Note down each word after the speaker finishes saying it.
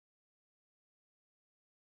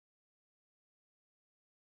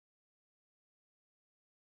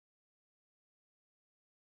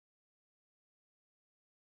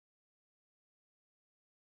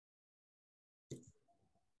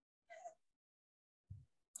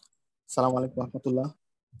সালাম আলাইকুম রহমতুল্লাহ,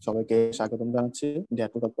 সবাইকে স্বাগতম জানাচ্ছি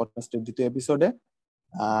DareToTalk পডকাস্টের দ্বিতীয় এপিসোডে।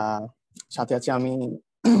 সাথে আছি আমি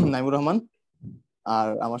নাইমুর রহমান, আর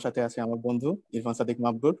আমার সাথে আছে আমার বন্ধু ইরফান সাদিক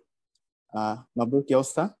মাবরুর। মাবরুর, কি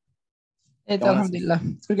অবস্থা? এই তো আলহামদুলিল্লাহ,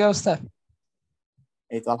 তোর কি অবস্থা?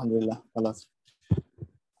 এই তো আলহামদুলিল্লাহ ভালো আছি।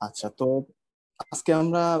 আচ্ছা, তো আজকে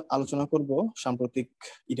আমরা আলোচনা করব সাম্প্রতিক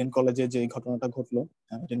ইডেন কলেজে যে ঘটনাটা ঘটলো।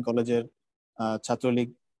 ইডেন কলেজের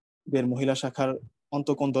ছাত্রলীগের মহিলা শাখার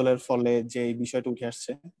অন্তঃকোন্দলের ফলে যে বিষয়টা উঠে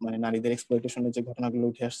আসছে, মানে নারীদের এক্সপ্লয়টেশনের যে ঘটনাগুলো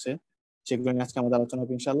উঠে আসছে, সেগুলো নিয়ে আজকে আমাদের আলোচনা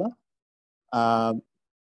হবে ইনশাল্লাহ।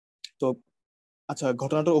 তো আচ্ছা,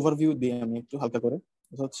 ঘটনাটার ওভারভিউ দিয়ে আমি একটু হালকা করে।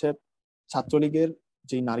 হচ্ছে ছাত্রলীগের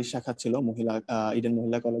যে নারী শাখা ছিল মহিলা ইডেন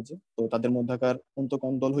মহিলা কলেজে, তো তাদের মধ্যকার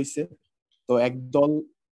অন্তঃকোন্দল হয়েছে। তো এক দল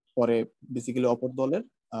পরে বেসিক্যালি অপর দলের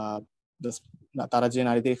just তারা যে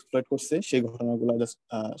নারীদের এক্সপ্লয়েট করছে সেই ঘটনাগুলো জাস্ট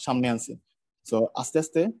সামনে আনছে। তো আস্তে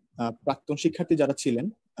আস্তে প্রাক্তন শিক্ষার্থী যারা ছিলেন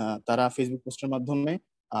তারা ফেসবুক পোস্টের মাধ্যমে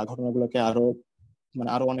ঘটনাগুলোকে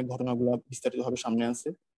আরো অনেক ঘটনাগুলো বিস্তারিতভাবে সামনে আনছে।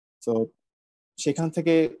 তো সেখান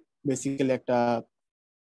থেকে বেসিক্যালি একটা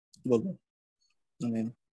কি বলবো, মানে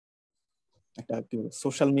একটা কি বলবো,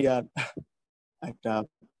 সোশ্যাল মিডিয়ার একটা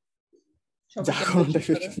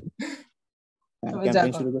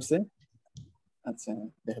ক্যাম্পেইন শুরু করছে। আচ্ছা,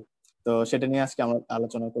 তো সেটা নিয়ে আজকে আমরা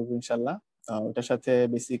আলোচনা করবো ইনশাল্লাহ। ওটার সাথে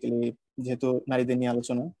বেসিক্যালি যেহেতু নারীদের নিয়ে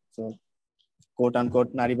আলোচনা, তো কোট আনকোট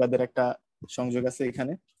নারীবাদের একটা সংযোগ আছে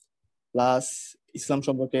এখানে, প্লাস ইসলাম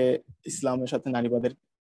সম্পর্কে, ইসলামের সাথে নারীবাদের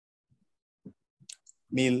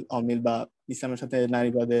মিল অমিল, বা ইসলামের সাথে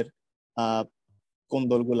নারীবাদের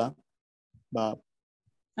কোন্দলগুলা, বা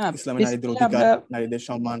ইসলামের নারীদের অধিকার, নারীদের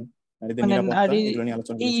সম্মান, নারীদের নিরাপত্তা, এগুলো নিয়ে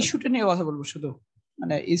আলোচনা করব। এই ইস্যুটা নিয়ে কথা বলবো শুধু,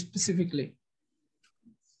 মানে স্পেসিফিকলি।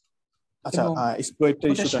 আচ্ছা, এক্সপ্লয়েটের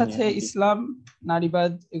ইস্যুটা নিয়ে সাথে ইসলাম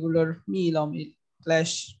নারীবাদ এগুলোর মিল অমিল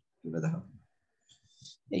ক্ল্যাশ এগুলো দেখো।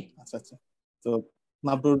 এই আচ্ছা আচ্ছা, তো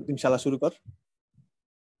মাবরুর ইনশাআল্লাহ শুরু কর।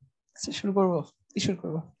 আচ্ছা, শুরু করব।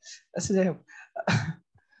 আচ্ছা, যাই হোক,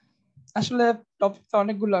 আসলে টপিক তো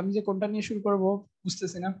অনেকগুলো, আমি যে কোনটা নিয়ে শুরু করব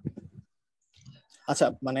বুঝতেছি না। আচ্ছা,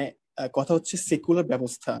 মানে কথা হচ্ছে সেকুলার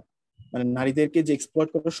ব্যবস্থা, মানে নারীদেরকে যে এক্সপ্লয়েট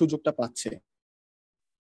করার সুযোগটা পাচ্ছে,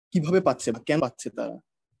 কিভাবে পাচ্ছে বা কেন পাচ্ছে তারা,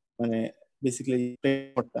 মানে বেসিক্যালি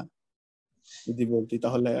ব্যাপারটা যদি বলতি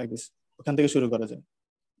তাহলে ওখান থেকে শুরু করা যায়।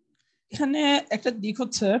 এখানে একটা দিক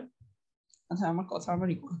হচ্ছে, আচ্ছা আমার কথা আমার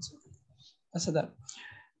রেকর্ড হচ্ছে। আচ্ছা,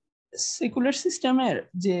 সেকুলার সিস্টেমের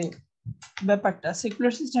যে ব্যাপারটা,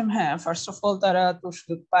 সেকুলার সিস্টেম, হ্যাঁ, ফার্স্ট অফ অল তারা তো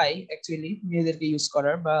সুযোগ পায় অ্যাকচুয়ালি মেয়েদেরকে ইউজ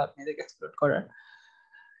করার বা মেয়েদেরকে এক্সপ্লয়েট করার,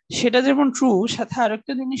 সেটা যেমন ট্রু, সাথে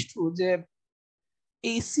আরেকটা জিনিস ট্রু যে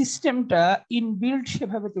এই সিস্টেমটা ইনবিল্ড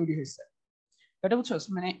সেভাবে তৈরি হয়েছে। এটা বুঝছো,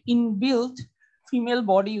 মানে ইনবিল্ড ফিমেল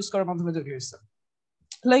বডি ইউজ করার মাধ্যমে তৈরি হয়েছে।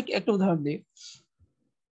 লাইক একটা উদাহরণ দিই,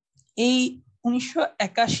 এই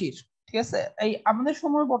 1981, ঠিক আছে, এই আমাদের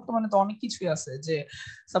সময় বর্তমানে তো অনেক কিছুই আছে, যে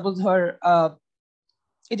সাপোজ ধর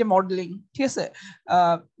এই যে মডেলিং, ঠিক আছে,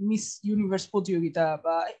 মিস ইউনিভার্স প্রতিযোগিতা,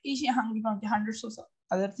 বা এই যে হান্ড্রেডস অফ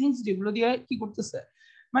আদার থিংস, যেগুলো দিয়ে কি করতেছে,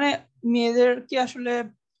 মানে মেয়েদেরকে আসলে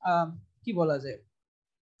কি বলা যায়,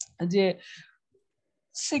 যে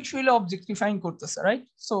সেক্সুয়ালি অবজেক্টিফাইং করতেছে, রাইট?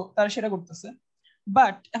 সো তারা সেটা করতেছে।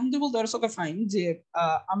 বাট এখন তুই বলতে পারছ, ওকে ফাইন, যে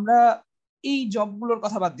আমরা এই জবগুলোর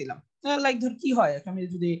কথা বাদ দিলাম। লাইক ধর কি হয়, আমি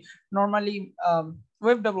যদি নর্মালি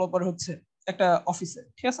ওয়েব ডেভেলপার হচ্ছে একটা অফিসে,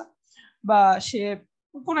 ঠিক আছে, বা সে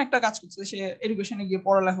কোন একটা কাজ করতেছে, সে এডুকেশনে গিয়ে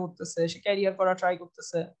পড়ালেখা করতেছে, সে ক্যারিয়ার করা ট্রাই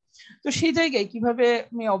করতেছে, তো সেই জায়গায় কিভাবে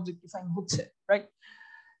মেয়ে অবজেক্টিফাইং হচ্ছে, রাইট?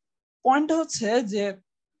 পয়েন্টটা হচ্ছে যে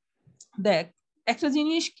দেখ, একটা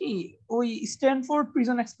জিনিস কি, ওই স্ট্যানফোর্ড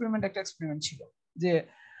প্রিজন এক্সপেরিমেন্ট একটা এক্সপেরিমেন্ট ছিল, যে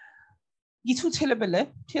কিছু ছেলে পেলে,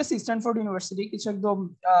 ঠিক আছে, স্ট্যানফোর্ড ইউনিভার্সিটি, কিছু একদম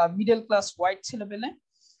মিডল ক্লাস হোয়াইট ছেলে পেলে,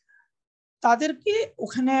 তাদেরকে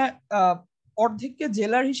ওখানে অর্ধেককে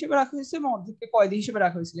জেলার হিসেবে রাখা হয়েছে এবং অর্ধেককে কয়েদি হিসেবে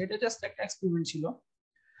রাখা হয়েছিল। এটা জাস্ট একটা এক্সপেরিমেন্ট ছিল।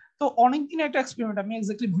 তো অনেকদিনের একটা এক্সপেরিমেন্ট, আমি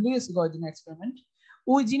এক্স্যাক্টলি ভুলে গেছি কয়েকদিনের এক্সপেরিমেন্ট।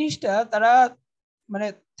 ওই জিনিসটা তারা মানে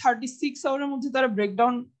 36 আওয়ারের মধ্যে তারা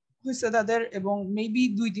ব্রেকডাউন হয়েছে তাদের, এবং মেবি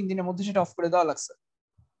 2-3 দিনের মধ্যে সেটা অফ করে দেওয়া লাগছে,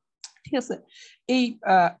 ঠিক আছে। এই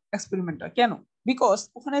এক্সপেরিমেন্টটা কেন? বিকজ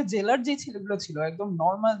ওখানে জেলার যে ছেলেগুলো ছিল একদম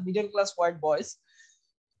normal middle class white boys,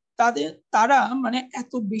 তারা মানে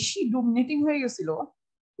এত বেশি ডোমিনেটিং হয়ে গেছিল,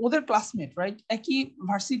 ওদের ক্লাসমেট, রাইট, একই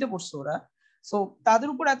ভার্সিটিতে পড়ছে ওরা, সো তাদের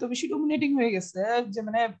উপর এত বেশি ডোমিনেটিং হয়ে গেছে যে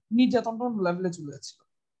মানে নির্যাতন লেভেলে চলে যাচ্ছিল,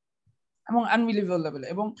 এবং আনবিলিভেবল লেভেলে।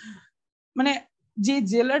 এবং মানে যে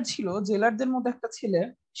জেলার ছিল, জেলারদের মধ্যে একটা ছেলে,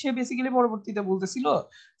 সে বেসিক্যালি পরবর্তীতে বলতেছিল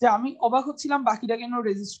যে আমি অবাক হচ্ছিলাম বাকিরা কেন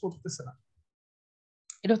রেজিস্ট করতেছে না।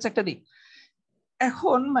 এটা হচ্ছে একটা দিক।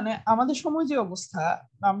 এখন মানে আমাদের সময় যে অবস্থা,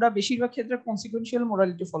 আমরা বেশিরভাগ ক্ষেত্রে কনসিকুয়েন্সিয়াল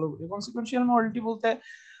মোরালিটি ফলো করি। কনসিকুয়েন্সিয়াল মোরালিটি বলতে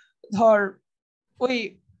ধর ওই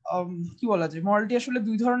কি বলা যায়, মরালিটি আসলে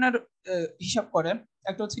দুই ধরনের হিসাব করে।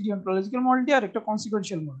 একটা হচ্ছে ডিওন্টোলজিক্যাল মরালিটি আর একটা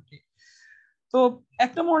কনসিকুয়েন্সিয়াল মরালিটি। তো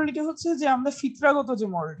একটা মরালিটি হচ্ছে যে আমরা ফিতরাগত যে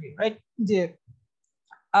মরালিটি, রাইট, যে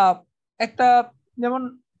একটা, যেমন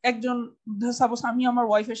একজন, সাপোজ আমি আমার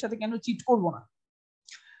ওয়াইফের সাথে কেন চিট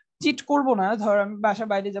করব না, ধর আমি বাসা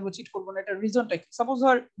বাইরে যাব, চিট করবো না, এটা রিজনটা কি? সাপোজ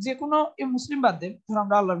ধর যে কোনো মুসলিম বাদ দে, ধর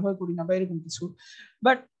আমরা আল্লাহর ভয় করি না বা এরকম কিছু,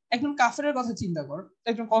 বাট একজন কাফেরের কথা চিন্তা কর,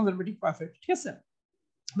 একজন কনজারভেটিভ কাফের, ঠিক আছে,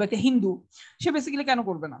 বা একটা হিন্দু, সে বেসিক্যালি কেন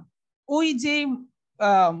করবে না? ওই যে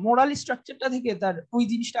মোরাল স্ট্রাকচারটা থেকে তার ওই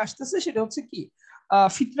জিনিসটা আসতেছে, সেটা হচ্ছে কি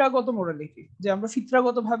ফিতরাগত মোরালিটি, যে আমরা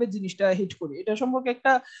ফিতরাগত ভাবে জিনিসটা হিট করি। এটা সম্পর্কে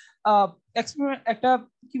একটা একটা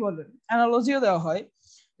কি বলে অ্যানালজিও দেওয়া হয়,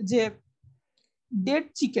 যে ডেড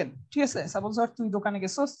চিকেন, ঠিক আছে, সাপোজ ধর তুই দোকানে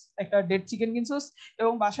গেছস, একটা ডেড চিকেন কিনছস,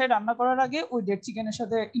 এবং বাসায় রান্না করার আগে ওই ডেড চিকেনের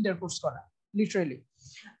সাথে ইন্টারকোর্স করা, লিটারেলি।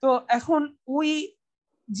 তো এখন ওই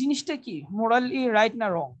জিনিসটা কি মোরালি রাইট না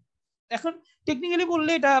রং? এখন টেকনিক্যালি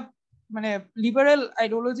বললে এটা মানে লিবারেল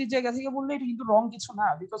আইডিওলজির জায়গা থেকে বললে এটা কিন্তু রং কিছু না,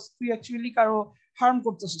 বিকজ তুই অ্যাকচুয়ালি কারো হার্ম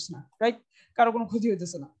করতেছিস না, রাইট, কারো কোনো ক্ষতি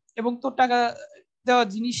হইতেছে না, এবং তোর টাকা দেওয়া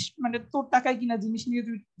জিনিস, মানে তোর টাকায় কিনা জিনিস নিয়ে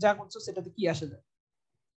তুই যা করছো সেটাতে কি আসে যায়।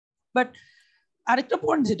 বাট আরেকটা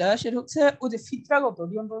পয়েন্ট যেটা, সেটা হচ্ছে ওই যে ফিতরাগত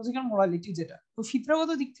ডিওন্টোলজিক্যাল মোরালিটি, যেটা তো ফিতরাগত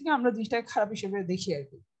দিক থেকে আমরা জিনিসটাকে খারাপ হিসেবে দেখি আর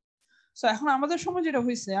কি। সো এখন আমাদের সময় যেটা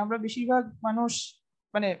হয়েছে, আমরা বেশিরভাগ মানুষ,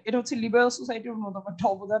 মানে এটা হচ্ছে লিবারেল সোসাইটির অন্যতম একটা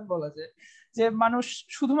অবদান বলা যায়, যে মানুষ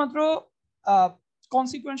শুধুমাত্র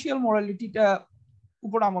কনসিকুয়েন্সিয়াল মোরালিটিটা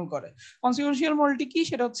উপর আমল করে। কনসিকুয়েন্সিয়াল মোরালিটি কি?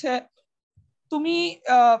 সেটা হচ্ছে তুমি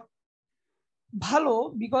ভালো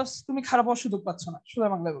বিকজ তুমি খারাপ হওয়ার সুযোগ পাচ্ছ না, সোজা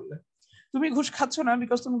বাংলায় বললে তুমি ঘুষ খাচ্ছ না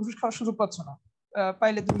বিকজ তুমি ঘুষ খাওয়ার সুযোগ পাচ্ছ না,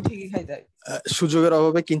 পাইলে তুমি ঠিকই খাই দেয়, সুযোগের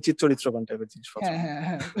অভাবে কিঞ্চিত চরিত্রবান টাইপের জিনিস। হ্যাঁ হ্যাঁ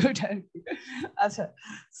হ্যাঁ, ওইটা আর কি। আচ্ছা,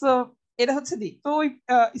 সো এটা হচ্ছে দিক। তো ওই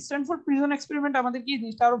স্ট্যানফোর্ড প্রিজন এক্সপেরিমেন্ট আমাদের কি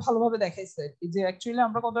জিনিসটা আরো ভালোভাবে দেখাইছে যে অ্যাকচুয়ালি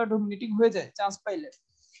আমরা কতটা ডমিনেটিং হয়ে যায় চান্স পাইলে,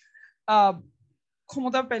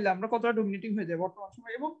 ক্ষমতা পাইলে আমরা কতটা ডমিনেটিং হয়ে যায় বর্তমান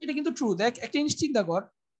সময়। এবং এটা কিন্তু ট্রু। দেখ একটা জিনিস চিন্তা কর,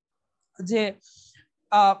 যে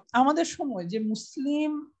আমাদের সময় যে মুসলিম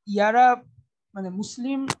ইয়ারা, মানে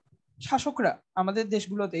মুসলিম শাসকরা আমাদের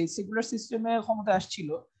দেশগুলোতে এই সেকুলার সিস্টেমে ক্ষমতা আসছিল,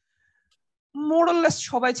 মোরলেস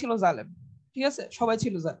সবাই ছিল জালেম, ঠিক আছে, সবাই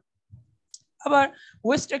ছিল জালেম। আবার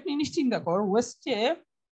ওয়েস্ট একটা জিনিস চিন্তা কর, ওয়েস্টে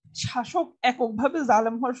শাসক এককভাবে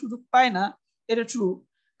জালেম হওয়ার সুযোগ পায় না, এটা ট্রু,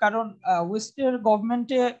 কারণ ওয়েস্টের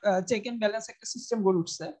গভর্নমেন্টে চেক এন্ড ব্যালেন্স একটা সিস্টেম গড়ে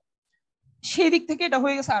উঠছে। সেই দিক থেকে এটা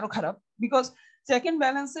হয়ে গেছে আরো খারাপ, বিকজ চেক এন্ড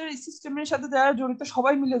ব্যালেন্সের এই সিস্টেমের সাথে যারা জড়িত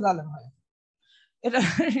সবাই মিলে জালেম হয়। এটা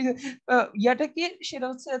ইয়াটা কি, সেটা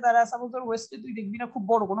হচ্ছে তারা সাপোজ ওয়েস্টে তুই দেখবি না খুব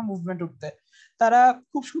বড় কোনো মুভমেন্ট উঠতে, তারা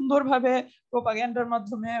খুব সুন্দরভাবে প্রোপাগ্যান্ডার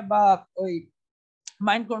মাধ্যমে বা ওই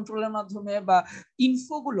মাইন্ড কন্ট্রোলের মাধ্যমে বা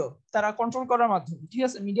ইনফো গুলো তারা কন্ট্রোল করার মাধ্যমে, ঠিক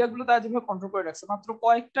আছে, মিডিয়া গুলো তারা যেভাবে কন্ট্রোল করে রাখছে, মাত্র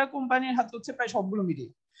কয়েকটা কোম্পানির হাতে হচ্ছে প্রায় সবগুলো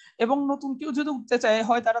মিডিয়া। এবং নতুন কেউ যদি উঠতে চায়,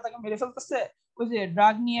 হয় তারা তাকে মেরে ফেলতেছে, ওই যে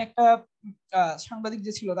ড্রাগ নিয়ে একটা সাংবাদিক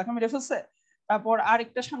যে ছিল তাকে মেরে ফেলছে, তারপর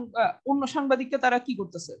আরেকটা অন্য সাংবাদিককে তারা কি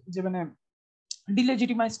করতেছে, যে মানে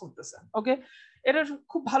ডিলেজিটিমাইজ করতেছে। ওকে, এটা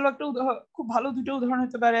খুব ভালো একটা খুব ভালো দুটো উদাহরণ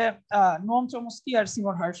হতে পারে নোম চমস্কি আর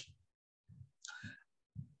সিমর হার্শ।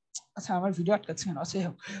 আচ্ছা, আমার ভিডিও আটকাচ্ছে কেন? আচ্ছা,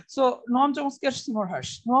 হোক। সো নোম চমস্কি আর সিমর হার্শ,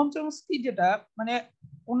 নোম চমস্কি যেটা, মানে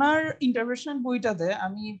ওনার ইন্টারভেনশন বইটাতে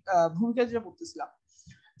আমি ভূমিকা যেটা পড়তেছিলাম,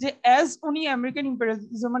 যে অ্যাজ উনি আমেরিকান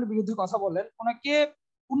ইম্পেরিয়ালিজমের বিরুদ্ধে কথা বলেন, ওনাকে,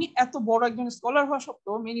 উনি এত বড় একজন স্কলার হওয়া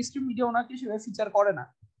সত্ত্বেও মেইন স্ট্রিম মিডিয়া ওনাকে সেভাবে ফিচার করে না,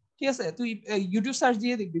 ঠিক আছে। তুই ইউটিউব সার্চ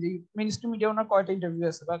দিয়ে দেখবি যে মেইন স্ট্রিম মিডিয়া ওনার কয়টা ইন্টারভিউ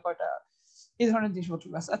আছে বা কয়টা এই ধরনের জিনিসপত্র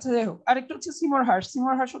আছে। আচ্ছা, যাই হোক, আরেকটা হচ্ছে সিমর হার্শ।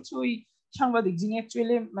 সিমর হার্শ হচ্ছে ওই সাংবাদিক যিনি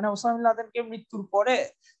অ্যাকচুয়ালি মানে ওসামা বিন লাদেনকে মৃত্যুর পরে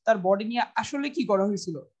তার বডি নিয়ে আসলে কি করা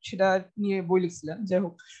হয়েছিল সেটা নিয়ে বই লিখছিলেন। যাই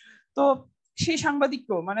হোক, তো সেই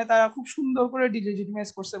সাংবাদিককেও মানে তারা খুব সুন্দর করে ডিলেজিটিমাইজ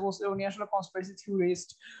করছে, বলছে উনি আসলে কনস্পিরেসি থিওরিস্ট,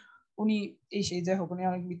 উনি এই সেই, যাই হোক, উনি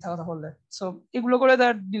অনেক মিথ্যা কথা বললেন। সো এগুলো করে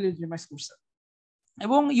তারা ডিলেজিটিমাইজ করছে।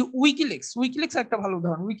 এবং উইকিলিক্স একটা ভালো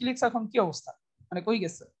উদাহরণ। উইকিলিক্স এখন কি অবস্থা, মানে কই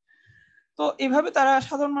গেছে? তো এভাবে তারা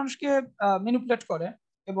সাধারণ মানুষকে ম্যানিপুলেট করে,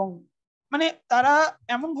 এবং মানে তারা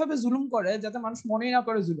এমন ভাবে জুলুম করে যাতে মানুষ মনেই না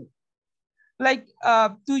করে জুলুম। লাইক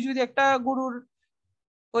তুই যদি একটা গরুর,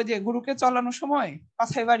 ওই যে গরুকে চলানোর সময়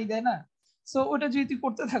পাছায় বাড়ি দেয় না, সো ওটা যদি তুই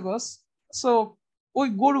করতে থাকস, সো ওই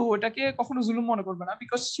গরু ওটাকে কখনো জুলুম মনে করবে না,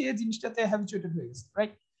 বিকজ সে জিনিসটাতে হ্যাবিচুয়েটেড হয়ে গেছে,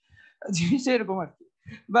 রাইট? জিনিসটা এরকম আর কি।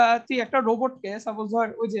 বা তুই একটা রোবটকে সাপোজ ধর,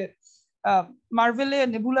 ওই যে মার্ভেলে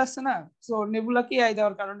নেবুলা আছে না, তো নেবুলাকে এআই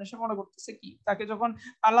দেওয়ার কারণে সে মনে করতেছে কি, তাকে যখন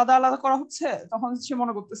আলাদা আলাদা করা হচ্ছে তখন সে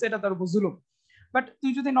মনে করতেছে এটা তার উপর জুলুম। বাট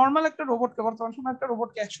তুই যদি নর্মাল একটা রোবটকে, বর্তমান সময় একটা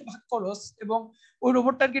রোবটকে 100 ভাগ করস, এবং ওই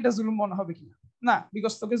রোবটটার কি এটা জুলুম মনে হবে কিনা? না,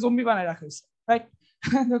 বিকজ তোকে জম্বি বানায় রাখা হয়েছে, রাইট?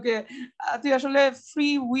 তোকে তুই আসলে ফ্রি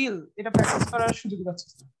উইল এটা প্র্যাকটিস করার সুযোগ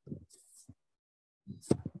পাচ্ছিস না।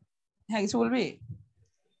 হ্যাঁ কিছু বলবি?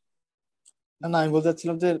 না না, আমি বলতে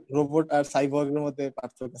চাচ্ছিলাম যে রোবট আর সাইবর্গের মধ্যে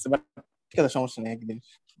পার্থক্য আছে, বাট ঠিক আছে, সমস্যা নেই, একদিন।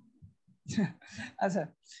 আচ্ছা,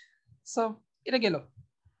 সো এটা গেল।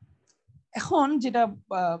 এখন যেটা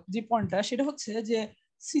যে পয়েন্টটা সেটা হচ্ছে যে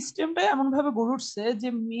সিস্টেমটা এমন ভাবে গড়ে উঠছে যে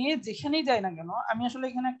মেয়ে যেখানেই যায় না কেন, আমি আসলে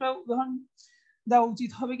এখানে একটা উদাহরণ দেওয়া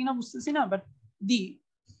উচিত হবে কিনা বুঝতেছি না, বাট দি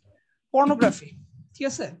পর্নোগ্রাফি, ঠিক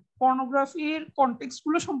আছে? পর্নোগ্রাফির কনটেক্সট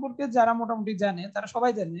গুলো সম্পর্কে যারা মোটামুটি জানে তারা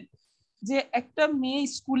সবাই জানে যে একটা মেয়ে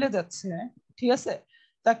স্কুলে যাচ্ছে, ঠিক আছে,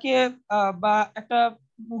 তাকে বা একটা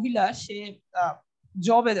মহিলা সে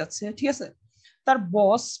জবে যাচ্ছে, ঠিক আছে, তার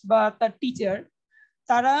বস বা তার টিচার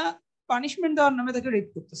তারা পানিশমেন্ট দেওয়ার নামে তাকে রেপ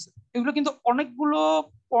করতেছে। এগুলো কিন্তু অনেকগুলো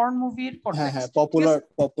পর্ন মুভির হ্যাঁ হ্যাঁ, কনটেক্সট, ঠিক পপুলার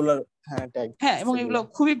আছে? পপুলার, হ্যাঁ ট্যাগ হ্যাঁ, এবং সেগুলো। এগুলো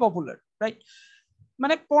খুবই পপুলার, রাইট?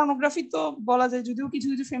 মানে পর্নোগ্রাফি তো বলা যায়, যদিও কিছু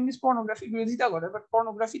কিছু ফেমিনিস্ট পর্নোগ্রাফি বিরোধিতা করে, বাট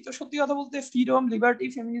পর্নোগ্রাফি তো সত্যি কথা বলতে ফ্রিডম, লিবার্টি,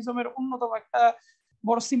 ফেমিনিজমের অন্যতম একটা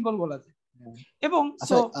বড় সিম্বল বলা যায়। হ্যাঁ। এবং আচ্ছা,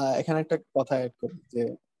 সো এখানে একটা কথা অ্যাড করি যে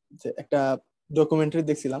যে একটা ডকুমেন্টারি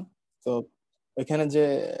দেখছিলাম। তো ওইখানে যে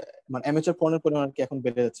মানে অ্যামেচার পর্নের পরিমাণ আর কি এখন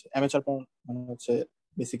বেড়ে যাচ্ছে। অ্যামেচার পর্ন মানে হচ্ছে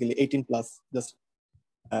বেসিক্যালি 18+, জাস্ট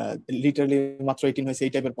লিটারালি মাত্র 18 হয়েছে,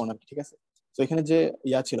 এই টাইপের পর্ন আর কি, ঠিক আছে? তো এখানে যে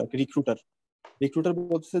ইয়া ছিল, রিক্রুটার রিক্রুটার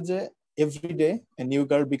বলছে যে every day a new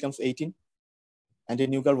girl becomes 18 and a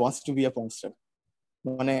new girl wants to be a porn star.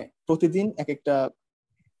 মানে প্রতিদিন এক একটা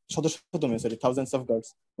শত শত মেয়ে, সরি থাউজেন্ডস অফ গার্লস,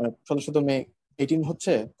 মানে শত শত মেয়ে 18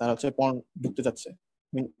 হচ্ছে, তারা হচ্ছে পর্ন ঢুকতে যাচ্ছে।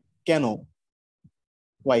 I mean, কেন?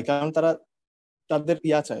 ওয়াই? কারণ তারা তাদের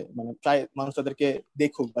ইয়া চায়, মানে চায় মানুষ তাদেরকে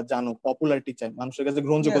দেখুক বা জানুক, পপুলারিটি চায়, মানুষের কাছে ইয়েস,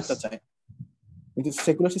 গ্রহণযোগ্যতা চায়। কিন্তু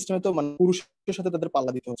সেকুলার সিস্টেমে তো মানে পুরুষের সাথে তাদের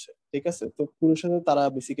পাল্লা দিতে হচ্ছে, ঠিক আছে? তো পুরুষের সাথে তারা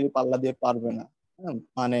বেসিক্যালি পাল্লা দিয়ে পারবে না। হ্যাঁ,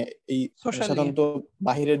 মানে এই সোশ্যালি। সাধারণত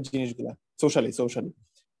বাহিরের জিনিসগুলা, সোশ্যালি।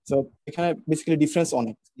 তো এখানে বেসিক্যালি ডিফারেন্স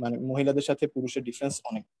অনেক, মানে মহিলাদের সাথে পুরুষের ডিফারেন্স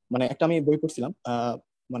অনেক। মানে একটা আমি বই পড়ছিলাম,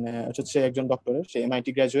 মানে হচ্ছে একজন ডক্টরের, সে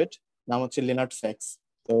এমআইটি গ্রাজুয়েট, নাম হচ্ছে লেনার্ড স্যাক্স।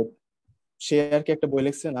 তো সে আর কি একটা বই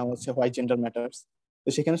লিখছে, নাম হচ্ছে হোয়াই জেন্ডার ম্যাটার্স। তো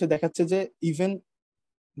সেখানে সে দেখাচ্ছে যে ইভেন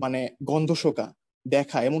মানে গন্ধ শোকা,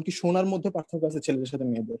 দেখা, এমনকি শোনার মধ্যে পার্থক্য আছে ছেলেদের সাথে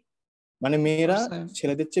মেয়েদের। মানে মেয়েরা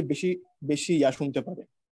ছেলেদের চেয়ে বেশি বেশি ইয়া শুনতে পারে,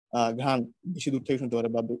 ঘ্রাণ বেশি দূর থেকে শুনতে পারে,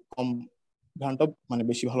 বা কম ঘ্রাণটা মানে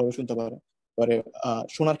বেশি ভালোভাবে শুনতে পারে পরে।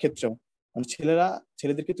 শোনার ক্ষেত্রেও মানে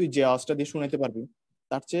ছেলেদেরকে তুই যে আওয়াজটা দিয়ে শোনাতে পারবি,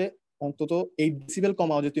 তার চেয়ে অন্তত 8 ডেসিবেল কম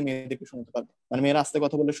আওয়াজে তুই মেয়েদেরকে শোনাতে পারবি। মানে মেয়েরা আস্তে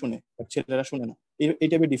কথা বলে শুনে, but ছেলেরা শুনে না। এই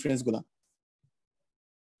টাইপের ডিফারেন্স গুলা,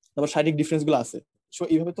 তারপর শারীরিক ডিফারেন্স গুলো আছে। সো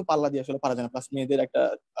এইভাবে তো পাল্লা দিয়ে আসলে পারা যায় না। প্লাস মেয়েদের একটা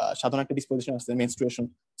সাধারণ একটা ডিসপোজিশন আছে, মেনস্ট্রুয়েশন।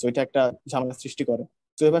 তো এটা একটা ঝামেলা সৃষ্টি করে।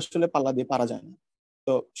 তো এবার আসলে পাল্লা দিয়ে পারা যায় না।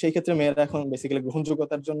 তো সেই ক্ষেত্রে মেয়েরা এখন বেসিক্যালি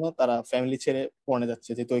গ্রহণযোগ্যতার জন্য তারা ফ্যামিলি ছেড়ে পড়ে যাচ্ছে,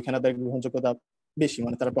 যেহেতু ওইখানে তাদের গ্রহণযোগ্যতা বেশি,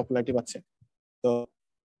 মানে তারা পপুলারিটি পাচ্ছে। তো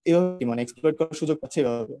এইভাবে মানে এক্সপ্লয়েট করার সুযোগ পাচ্ছে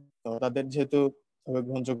এভাবে। তো তাদের যেহেতু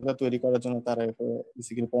গ্রহণযোগ্যতা তৈরি করার জন্য তারা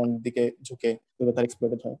বেসিক্যালি পর্নের দিকে ঝুঁকে, এবার তারা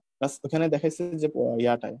এক্সপ্লয়েটেড হয়। প্লাস ওখানে দেখাইছে যে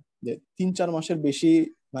ইয়াটায় যে 3-4 মাসের বেশি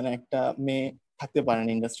মানে একটা মেয়ে থাকতে পারে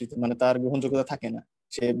না ইন্ডাস্ট্রিতে, মানে তার গ্রহণযোগ্যতা থাকে না।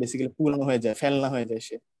 সে বেসিক্যালি পুরানো হয়ে যায়, ফেলনা হয়ে যায়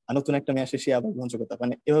সে। আর নতুন একটা মেয়ে আসে, সে আবার গ্রহণযোগ্যতা,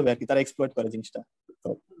 মানে এভাবে আর কি তারা এক্সপ্লয়েট করে জিনিসটা। তো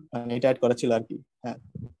মানে এটা অ্যাড করা ছিল আর কি। হ্যাঁ,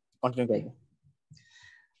 কন্টিনিউ করবো।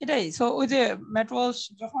 এটাই। সো ওই যে ম্যাট ওয়ালশ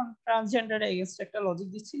যখন ট্রান্সজেন্ডার এগেইনস্ট একটা লজিক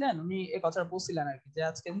দিচ্ছিলেন, উনি এই কথা বলছিলেন আর কি, যে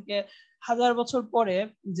আজকে থেকে 1000 বছর পরে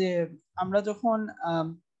যে আমরা যখন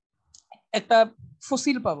একটা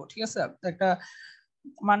ফসিল পাবো, ঠিক আছে, একটা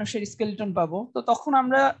মানুষের স্কেলিটন পাবো, তো তখন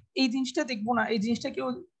আমরা এই জিনিসটা দেখবো না, এই জিনিসটা কেউ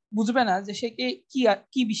বুঝবে না যে সে কে কি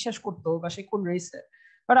কি বিশ্বাস করতো বা সে কোন রেসে,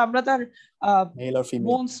 বাট আমরা তার মেল আর ফিমেল।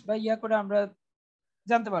 বোনস বা ইয়া করে আমরা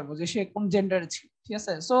জানতে পারবো যে সে কোন জেন্ডারে ছিল, ঠিক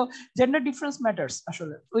আছে? সো জেন্ডার ডিফারেন্স ম্যাটার্স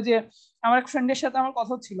আসলে। ওই যে আমার এক ফ্রেন্ডের সাথে আমার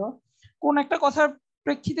কথা ছিল, কোন একটা কথার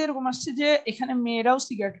প্রেক্ষিতে এরকম আসছে যে এখানে মেয়েরাও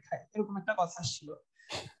সিগারেট খায়, এরকম একটা কথা আসছিল।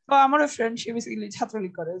 তো আমার ফ্রেন্ড, সে বেসিক্যালি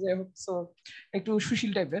ছাত্রলীগ করে, যে সো একটু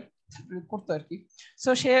সুশীল টাইপের ছাত্রলীগ করতো আর কি। সো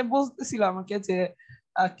সে বলতেছিল আমাকে যে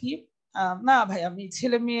কি না ভাই, আমি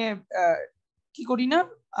ছেলে মেয়ে কি করি না,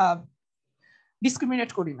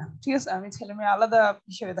 ডিসক্রিমিনেট করি না, ঠিক আছে, আমি ছেলে মেয়ে আলাদা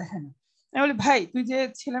হিসেবে দেখাই না। আমি বলি ভাই, তুই যে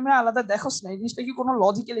ছেলে মেয়ে আলাদা দেখোস না, এই জিনিসটা কি কোনো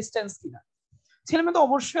লজিক্যাল স্ট্যান্স কিনা? ছেলে মেয়ে তো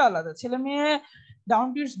অবশ্যই আলাদা, ছেলে মেয়ে ডাউন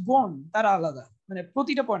টু ইটস বোন তারা আলাদা, মানে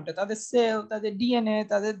প্রতিটা পয়েন্টে তাদের সেল, তাদের ডিএনএ,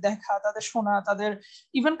 তাদের দেখা, তাদের শোনা, তাদের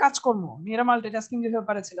ইভেন কাজকর্ম। মেয়েরা মাল্টিটাস্কিং যেভাবে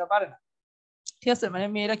পারে ছেলেরা পারে না, ঠিক আছে? মানে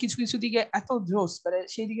মেয়েরা কিছু কিছু দিকে এত জোস, মানে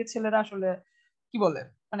সেই দিকে ছেলেরা আসলে কি বলে,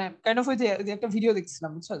 মানে কাইন্ড অফ ওই যে একটা ভিডিও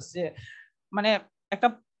দেখছিলাম, বুঝছস, যে মানে একটা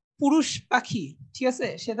পুরুষ পাখি, ঠিক আছে,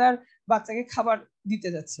 সে তার বাচ্চাকে খাবার দিতে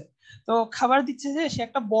যাচ্ছে। তো খাবার দিচ্ছে যে সে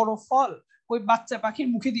একটা বড় ফল ওই বাচ্চা পাখির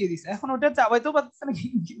মুখে দিয়ে দিচ্ছে, এখন ওটা চাবাইতেও পারতেছে না,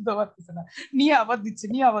 কিনতেও পারতেছে না, নিয়ে আবার দিচ্ছে,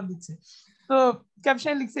 নিয়ে আবার দিচ্ছে। তো তো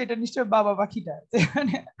ক্যাপশন লিখছে এটা নিশ্চয় বাবা পাখিটা,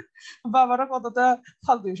 মানে বাবারা কতটা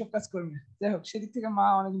ফালতু এসব কাজ করবে। যাই হোক, সেদিক থেকে মা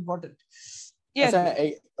অনেক ইম্পর্টেন্ট। আচ্ছা, এই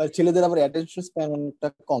ছেলেদের আবার অ্যাটেনশন স্প্যানটা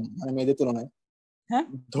কম মানে মেয়েদের তুলনায়, হ্যাঁ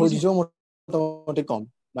ধৈর্য মোটামুটি কম,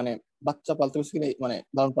 মানে বাচ্চা পালতে গেলে মানে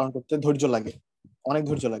লালন পালন করতে ধৈর্য লাগে, অনেক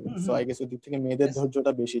ধৈর্য লাগে। সো আই গেস ওই দিক থেকে মেয়েদের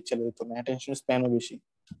ধৈর্যটা বেশি, ছেলেদের তুলনায় অ্যাটেনশন স্প্যানও বেশি,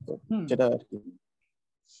 তো যেটা আর কি।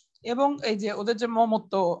 এবং এই যে ওদের যে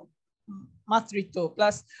মমত্ব, মাতৃত্ব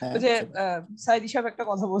প্লাস ওই যে সাইদ সাহেব একটা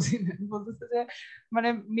কথা বলছিলেন, বলতেছে যে মানে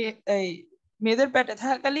এই মেয়েদের পেটে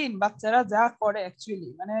থাকাকালীন বাচ্চারা যা করে অ্যাকচুয়ালি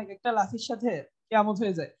মানে একটা লাঠির সাথে কেয়ামত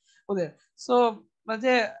হয়ে যায় ওদের। সো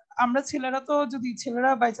যে আমরা ছেলেরা তো যদি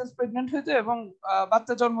ছেলেরা বাই চান্স প্রেগনেন্ট হইতো এবং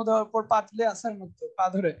বাচ্চা জন্ম দেওয়ার পর পা তুলে আসার মতো পা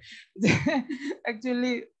ধরে যে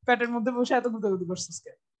অ্যাকচুয়ালি পেটের মধ্যে বসে এত গুতাগুতি করছিস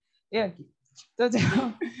কে, এই আর কি। তো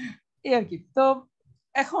এই আর কি। তো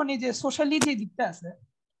এখন এই যে সোশ্যালি যে দিকটা আছে,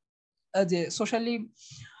 যে সোশ্যালি,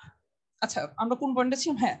 আচ্ছা আমরা কোন পয়েন্টে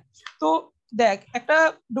ছিলাম? হ্যাঁ, তো দেখ একটা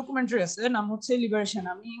ডকুমেন্টারি আছে, নাম হচ্ছে লিবারেশন।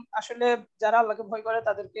 আমি আসলে যারা আল্লাহকে ভয় করে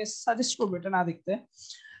তাদেরকে সাজেস্ট করবো এটা না দেখতে।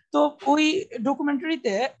 তো ওই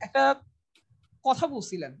ডকুমেন্টারিতে একটা কথা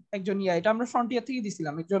বলছিলেন একজন এটা আমরা ফ্রন্টিয়ার থেকে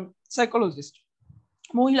দিছিলাম, একজন সাইকোলজিস্ট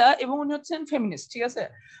মহিলা, এবং উনি হচ্ছেন ফেমিনিস্ট, ঠিক আছে।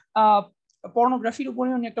 পর্নোগ্রাফির উপরে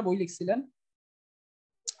উনি একটা বই লিখছিলেন।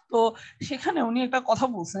 তো সেখানে উনি একটা কথা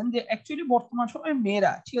বলছেন যে অ্যাকচুয়ালি বর্তমান সময়ে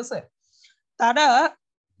মেয়েরা, ঠিক আছে, তারা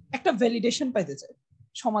একটা ভ্যালিডেশন পাইতে চায়,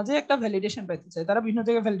 সমাজে একটা ভ্যালিডেশন পাইতে চায়, তারা বিভিন্ন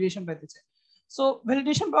জায়গায় ভ্যালিডেশন পাইতে চায়। সো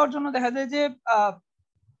ভ্যালিডেশন পাওয়ার জন্য দেখা যায় যে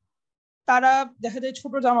তারা দেখা যায়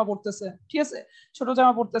ছোট জামা পড়তেছে, ঠিক আছে, ছোট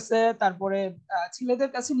জামা পড়তেছে, তারপরে ছেলেদের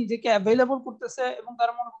কাছে নিজেকে অ্যাভেলেবল করতেছে, এবং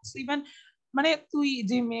তারা মনে করছে ইভেন মানে তুই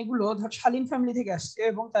যে মেয়েগুলো ধর শালীন ফ্যামিলি থেকে আসছে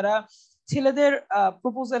এবং তারা ছেলেদের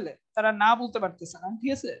প্রপোজালে তারা না বলতে পারতেছে না,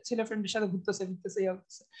 ঠিক আছে, ছেলে ফ্রেন্ডের সাথে ঘুরতেছে ফিরতেছে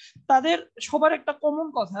তাদের সবার একটা কমন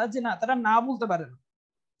কথা যে না, তারা না বলতে পারে না।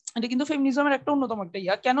 এটা কিন্তু ফেমিনিজমের একটা অন্যতম একটা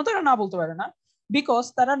কেন তারা না বলতে পারে না? বিকজ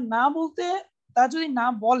তারা না বলতে, তারা যদি না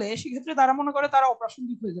বলে সেক্ষেত্রে তারা মনে করে তারা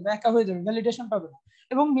অপ্রাসঙ্গিক হয়ে যাবে, একা হয়ে যাবে, ভ্যালিডেশন পাবে না।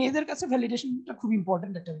 এবং মেয়েদের কাছে ভ্যালিডেশনটা খুব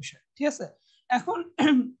ইম্পর্টেন্ট একটা বিষয়, ঠিক আছে। এখন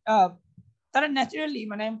তারা ন্যাচারালি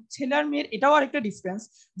মানে ছেলে আর মেয়ের এটাও আরেকটা ডিফারেন্স,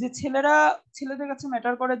 যে ছেলেদের কাছে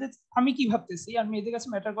ম্যাটার করে যে আমি কি ভাবতেছি, আর মেয়েদের কাছে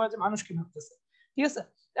ম্যাটার করে যে মানুষ কি ভাবতেছে, ঠিক আছে।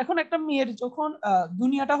 এখন একটা মেয়ের যখন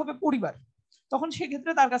দুনিয়াটা হবে পরিবার, তখন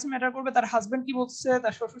সেক্ষেত্রে তার কাছে ম্যাটার করবে তার হাজবেন্ড কি বলছে,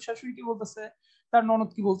 তার শ্বশুর শাশুড়ি কি বলতেছে, তার ননদ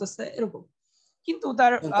কি বলতেছে, এরকম। কিন্তু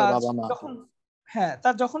তার বাবা মা, যখন, হ্যাঁ,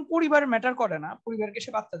 তার যখন পরিবার ম্যাটার করে না, পরিবারকে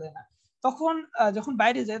সে পাত্তা দেয় না, তখন যখন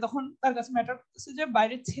বাইরে যায় তখন তার কাছে ম্যাটার করতেছে যে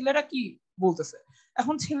বাইরের ছেলেরা কি বলতেছে।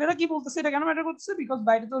 এখন ছেলেরা কি বলতেছে এটা কেন ম্যাটার করতেছে? বিকজ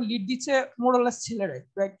বাইরে তো লিড দিচ্ছে মোরালেস ছেলেরাই,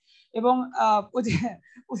 রাইট। এবং ওই যে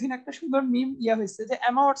ওদিন একটা সুন্দর মিম হয়েছে যে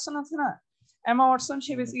এমা ওয়াটসন আছে না, এমা ওয়াটসন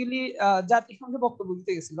সে বেসিক্যালি জাতিসংঘে বক্তব্য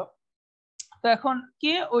দিতে গেছিল। তো এখন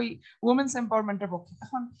কে ওই উমেন্স এম্পাওয়ারমেন্টের পক্ষে,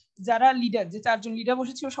 এখন যারা লিডার, যে 4জন লিডার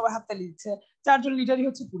বসেছিল সবাই হাততালি দিচ্ছে, 4জন লিডারই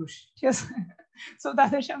হচ্ছে পুরুষ, ঠিক আছে। তো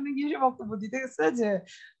তাদের সামনে গিয়ে সে বক্তব্য দিতে গেছে যে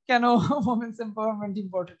কেন উমেন্স এম্পাওয়ারমেন্ট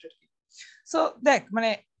ইম্পর্টেন্ট আর কি। সো দেখ মানে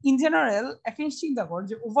ইন জেনারেল একটা চিন্তা কর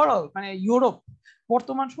যে ওভারঅল মানে ইউরোপ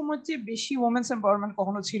বর্তমান সময়ের চেয়ে বেশি উমেন্স এম্পাওয়ারমেন্ট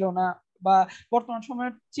কখনো ছিল না, বা বর্তমান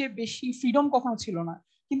সময়ের চেয়ে বেশি ফ্রিডম কখনো ছিল না,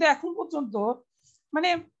 কিন্তু এখন পর্যন্ত মানে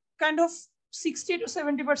কাইন্ড অফ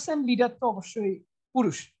 60-70% লিডার তো অবশ্যই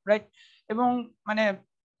পুরুষ, রাইট। এবং মানে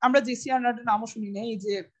আমরা জেসি আর্নার্ডের নামও শুনি নাই, এই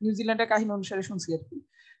যে নিউজিল্যান্ডের কাহিনী অনুসারে শুনছি আর কি,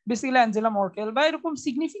 বেসিক্যালি অ্যাঞ্জেলা মর্কেল বা এরকম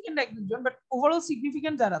সিগনিফিকেন্ট একজন, বাট ওভারঅল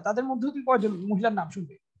সিগনিফিকেন্ট যারা, তাদের মধ্যে তুই কয়জন মহিলার নাম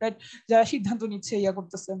শুনবে, রাইট, যারা সিদ্ধান্ত নিচ্ছে,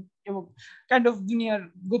 করতেছে এবং কাইন্ড অফ দুনিয়ার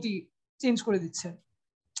গতি চেঞ্জ করে দিচ্ছে।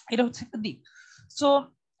 এটা হচ্ছে একটা দিক। সো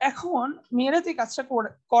এখন মেয়েরা যে কাজটা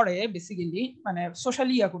করে বেসিক্যালি মানে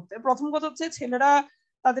সোশ্যালি করতে, প্রথম কথা হচ্ছে ছেলেরা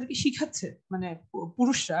তাদেরকে শিখাচ্ছে, মানে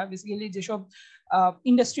পুরুষরা বেসিক্যালি যেসব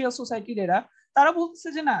ইন্ডাস্ট্রিয়াল সোসাইটির এরা, তারা বলতেছে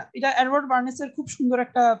যে না, এটা এডওয়ার্ড বার্নেসের খুব সুন্দর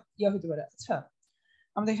একটা হতে পারে। আচ্ছা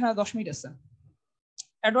আমাদের এখানে 10 মিনিট আছে,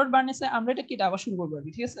 এডওয়ার্ড বার্নেসে আমরা এটা কেটে আবার শুরু করবো,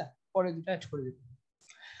 ঠিক আছে, পরে দুটো অ্যাড করে দিবো।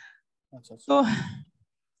 তো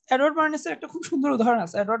এডওয়ার্ড বার্নেসের একটা খুব সুন্দর উদাহরণ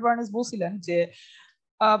আছে। এডওয়ার্ড বার্নেস বলছিলেন যে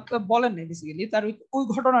বলেন নাই বেসিক্যালি তার ওই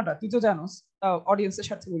ঘটনাটা তুই তো জানোস, অডিয়েন্সের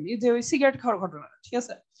সাথে বলি, যে ওই সিগারেট খাওয়ার ঘটনা, ঠিক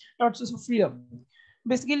আছে, টর্চার্স অফ ফ্রিডম।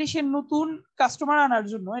 বেসিক্যালি সে নতুন কাস্টমার আনার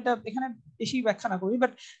জন্য, এটা এখানে বেশি ব্যাখ্যা না করি,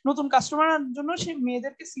 বাট নতুন কাস্টমার আনার জন্য সে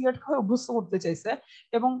মেয়েদেরকে সিগারেট খাওয়া অভ্যস্ত করতে চাইছে,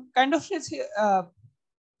 এবং কাইন্ড অফ সে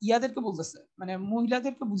ইয়াদেরকে বলতেছে, মানে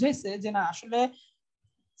মহিলাদেরকে বুঝাইছে যে না, আসলে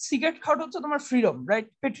সিগারেট খাওয়াটা হচ্ছে তোমার ফ্রিডম, রাইট,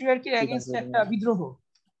 পেট্রিয়ার্কির এগেইনস্ট একটা বিদ্রোহ।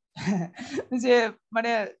 যে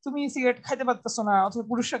মানে তুমি সিগারেট খাইতে পারতেছো না অথবা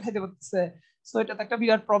পুরুষরা খাইতে পারতেছে, তো এটা তো একটা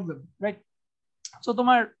বিরাট প্রবলেম, রাইট। তো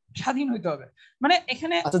তোমার স্বাধীন হইতে হবে, মানে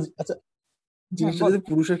এখানে। আচ্ছা আচ্ছা, জিনিসটা যদি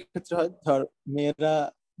পুরুষের ক্ষেত্রে হয়, ধর মেয়েরা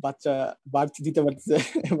বাচ্চা বাড়তি দিতে পারতেছে,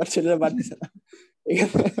 এবার ছেলেরা বাড়তেছে না,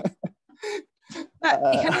 না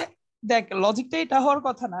এখানে দেখ লজিকটা এটা হওয়ার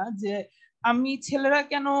কথা না যে আমি ছেলেরা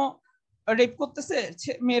কেন রেপ করতেছে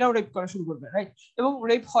মেয়েরাও রেপ করা শুরু করবে, রাইট? এবং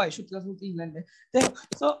রেপ হয় সত্যি কথা বলতে ইংল্যান্ডে।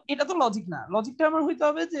 তো এটা তো লজিক না, লজিকটা আমার হইতে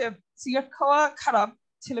হবে যে সিগারেট খাওয়া খারাপ,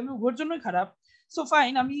 ছেলে মেয়ে উভয়ের জন্যই খারাপ, সো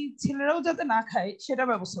ফাইন আমি ছেলেরাও যাতে না খায় সেটা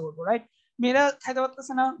ব্যবস্থা করবো, রাইট? মেয়েরা খাইতে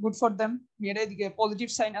পারতেছে না, গুড ফর দেম, মেয়েরা এদিকে পজিটিভ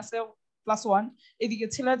সাইন আছে +1, এদিকে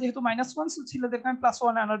ছেলেরা যেহেতু -1, সো ছেলেদেরকে আমি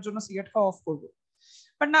 +1 আনার জন্য সিগারেট খাওয়া অফ করবো।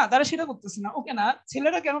 বাট না, তারা সেটা করতেছে না। ওকে না,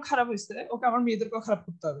 ছেলেরা কেন খারাপ হয়েছে, ওকে আমার মেয়েদেরকেও খারাপ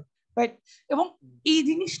করতে হবে, রাইট? এবং এই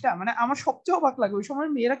জিনিসটা মানে আমার সবচেয়ে অবাক লাগে ওই সময়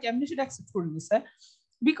মেয়েরা কেমনি সেটা অ্যাকসেপ্ট করে নিছে,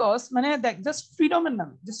 বিকজ মানে দেখ জাস্ট ফ্রিডমের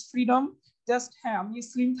নামে, জাস্ট ফ্রিডম, জাস্ট হ্যাঁ আমি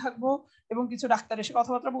স্লিম থাকবো এবং কিছু ডাক্তার এসে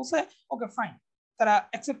কথাবার্তা বলছে, ওকে ফাইন, তারা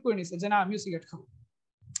অ্যাকসেপ্ট করে নিছে যে না আমিও সিগারেট খাবো।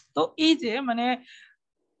 তো এই যে মানে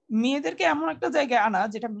মেয়েদেরকে এমন একটা জায়গায় আনা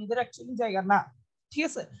যেটা মেয়েদের অ্যাকচুয়ালি জায়গা না, ঠিক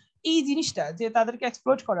আছে, এই জিনিসটা যে তাদেরকে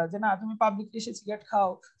এক্সপ্লয়েট করা যে না তুমি পাবলিকলি এসে সিগারেট খাও,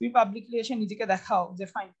 তুমি পাবলিকলি এসে নিজেকে দেখাও যে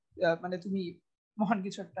ফাইন, মানে তুমি মহান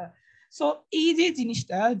কিছু একটা। সো এই যে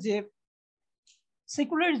জিনিসটা যে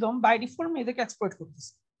সেকুলারিজম বাই ডিফল্ট মেয়েদেরকে এক্সপ্লয়েট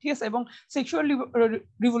করতেছে, ঠিক আছে, এবং সেক্সুয়াল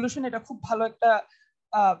রিভলিউশন এটা খুব ভালো একটা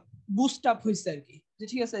বুস্ট আপ হয়েছে আর কি, যে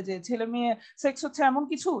ঠিক আছে যে ছেলে মেয়ে সেক্স হচ্ছে এমন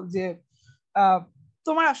কিছু যে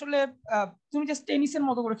তোমার আসলে তুমি জাস্ট টেনিসের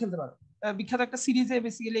মতো করে খেলতে পারো। বিখ্যাত একটা সিরিজে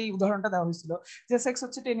বেসিক্যালি এই উদাহরণটা দেওয়া হয়েছিল যে সেক্স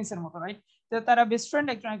হচ্ছে টেনিসের মতো, রাইট? তারা বেস্ট ফ্রেন্ড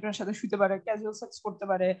একজন একজনের সাথে শুতে পারে, ক্যাজুয়াল সেক্স করতে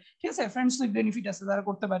পারে, ঠিক আছে, ফ্রেন্ডস উইথ বেনিফিট আছে তারা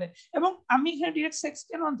করতে পারে। এবং আমি এখানে ডিরেক্ট সেক্স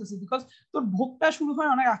কেন আনতেছি, বিকজ তোর ভোগটা শুরু হয়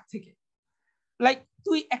অনেক আগ থেকে। লাইক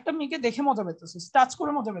তুই একটা মেয়েকে দেখে মজা পেতেছিস, টাচ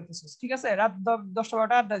করে মজা পেতেছিস, ঠিক আছে, রাত 10টা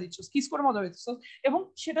 12টা আড্ডা দিচ্ছিস, কিস করে মজা পেতেছিস, এবং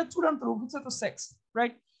সেটা চূড়ান্ত রূপ হচ্ছে তো সেক্স,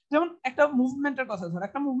 রাইট? যেমন একটা মুভমেন্টের কথা ধর,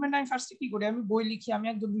 একটা মুভমেন্ট আমি ফার্স্টে কি করি, আমি বই লিখি, আমি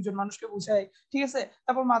একজন দুজন মানুষকে বুঝাই, ঠিক আছে,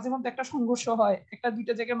 তারপর মাঝে মধ্যে একটা সংঘর্ষ হয়, একটা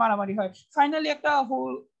দুইটা জায়গায় মারামারি হয়, ফাইনালি একটা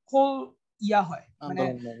হোল হোল ইয়া হয়, মানে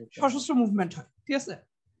সশস্ত্র মুভমেন্ট হয়, ঠিক আছে,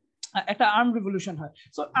 একটা আর্ম রিভলিউশন হয়।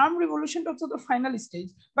 সো আর্ম রিভলিউশনটা হচ্ছে তোর ফাইনাল স্টেজ,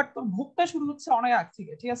 বাট তোর ভোগটা শুরু হচ্ছে অনেক আগ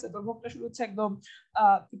থেকে, ঠিক আছে, তোর ভোগটা শুরু হচ্ছে একদম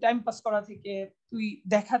টাইম পাস করা থেকে, তুই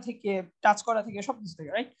দেখা থেকে, টাচ করা থেকে, সবকিছু থেকে,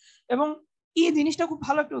 রাইট? এবং এই জিনিসটা খুব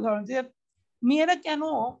ভালো একটা উদাহরণ যে মেয়েরা কেন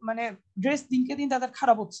মানে ড্রেস দিনকে দিন তাদের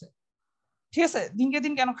খারাপ হচ্ছে, ঠিক আছে, দিনকে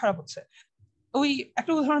দিন কেন খারাপ হচ্ছে। ওই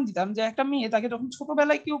একটা উদাহরণ দিতাম যে একটা মেয়ে, তাকে যখন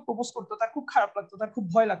ছোটবেলায় কেউ প্রপোজ করতো তার খুব খারাপ লাগতো, তার খুব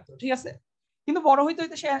ভয় লাগতো, ঠিক আছে, কিন্তু বড় হইতে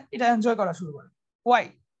হইতে সে এটা এনজয় করা শুরু করে। ওয়াই?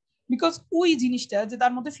 বিকজ ওই জিনিসটা যে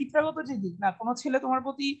তার মধ্যে ফিতরাগত যে দিক, না কোনো ছেলে তোমার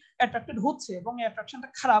প্রতি অ্যাট্রাক্টেড হচ্ছে এবং এই অ্যাট্রাকশনটা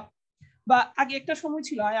খারাপ, বা আগে একটা সময়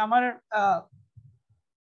ছিল আমার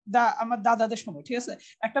আমার দাদাদের সময়, ঠিক আছে,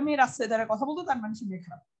 একটা মেয়ে রাস্তায় যারা কথা বলতো তার মানে সে মেয়ে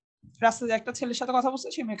খারাপ, রাস্তায় একটা ছেলের সাথে কথা বলছে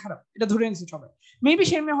সে মেয়ে খারাপ, এটা ধরে নিচ্ছে সবাই। মেবি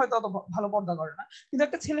সে মেয়ে হয়তো অত ভালো পর্দা করে না, কিন্তু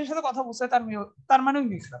একটা ছেলের সাথে কথা বলছে তার মেয়ে, তার মানেও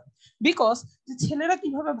মেয়ে খারাপ। বিকজ যে ছেলেরা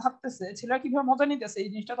কিভাবে ভাবতেছে, ছেলেরা কিভাবে মজা নিতেছে, এই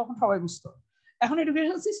জিনিসটা তখন সবাই বুঝতো। এখন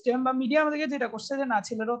এডুকেশন সিস্টেম বা মিডিয়া আমাদেরকে যেটা করছে যে না,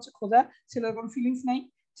 ছেলেরা হচ্ছে খোঁজা, ছেলেদের কোনো ফিলিংস নাই,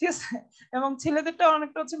 ঠিক আছে, এবং ছেলেদেরটা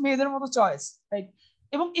অনেকটা হচ্ছে মেয়েদের মতো চয়েস, রাইট?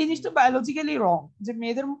 এবং এই জিনিসটা বায়োলজিক্যালি রং, যে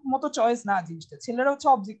মেয়েদের মতো চয়েস না জিনিসটা, ছেলেরা হচ্ছে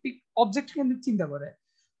অবজেক্ট কেন্দ্রিক চিন্তা করে,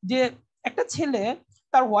 যে একটা ছেলে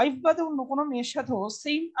তার ওয়াইফ বাদে অন্য কোনো মেয়ের সাথেও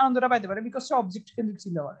সেম আনন্দটা পাইতে পারে, বিকজ সে অবজেক্ট কেন্দ্রিক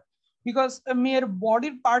চিন্তা করে, বিকজ মেয়ের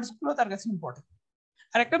বডির পার্টস গুলো তার কাছে ইম্পর্টেন্ট।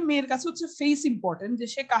 আর একটা মেয়ের কাছে হচ্ছে ফেস ইম্পর্টেন্ট, যে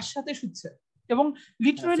সে কার সাথে শুচ্ছে, এবং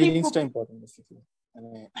লিটারালি ফিলিংসটা ইম্পর্টেন্ট বেসিক্যালি, মানে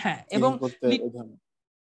হ্যাঁ, এবং ফিলিং করতে ওই ধরনের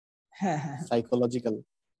হ্যাঁ হ্যাঁ সাইকোলজিক্যাল,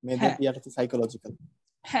 মেয়েদের হ্যাঁ ইয়াটা হচ্ছে সাইকোলজিক্যাল।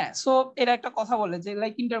 হ্যাঁ, সো এরা একটা কথা বলে যে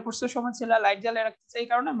লাইক ইন্টারকোর্সের সময় ছেলেরা লাইট জ্বালিয়ে রাখতে চায়, এই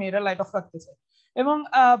কারণে মেয়েরা লাইট অফ রাখতে চায়। এবং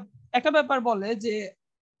একটা ব্যাপার বলে যে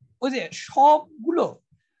ওই যে সবগুলো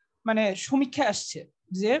মানে সমীক্ষায় আসছে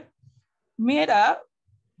যে মেয়েরা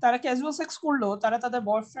তারা ক্যাজুয়াল সেক্স করলেও তারা তাদের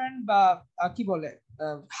বয়ফ্রেন্ড বা কি বলে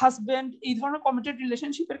হাজবেন্ড এই ধরনের কমিটেড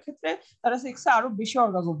রিলেশনশিপের ক্ষেত্রে তারা সেক্সে আরো বেশি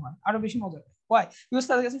অর্গাজম হয়, আরো বেশি মজা হয়। ওয়াই? বিকজ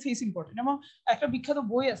তাদের কাছে ফেস ইম্পর্টেন্ট। এবং একটা বিখ্যাত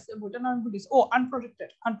বই আছে, বইটার নাম ভুলিস,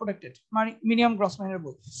 আনপ্রোটেক্টেড মিনিয়াম গ্রসম্যানের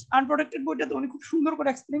বই। আনপ্রোটেক্টেড বইটাতে উনি খুব সুন্দর করে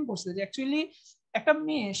এক্সপ্লেন করছে যে অ্যাকচুয়ালি একটা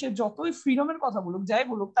মেয়ে সে যতই ফ্রিডমের কথা বলুক, যাই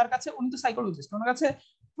বলুক, তার কাছে, উনি তো সাইকোলজিস্ট, ওনার কাছে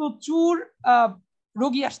প্রচুর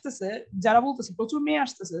রোগী আসতেছে যারা বলতেছে, প্রচুর মেয়ে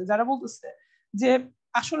আসতেছে যারা বলতেছে যে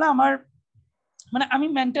আসলে আমার মানে আমি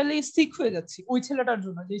মেন্টালি সিক হয়ে যাচ্ছি ওই ছেলেটার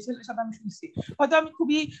জন্য, যে ছেলের সাথে আমি শুইছি, হয়তো আমি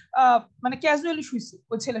খুবই মানে ক্যাজুয়ালি শুইছি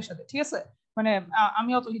ওই ছেলের সাথে, ঠিক আছে, মানে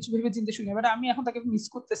আমি অত কিছু ভেবে চিন্তা শুনি, বাট আমি এখন তাকে মিস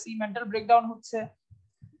করতেছি, মেন্টাল ব্রেকডাউন হচ্ছে,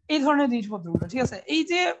 এই ধরনের জিনিসপত্রগুলো, ঠিক আছে। এই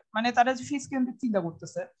যে মানে তারা যে ফেস কেন্দ্রিক চিন্তা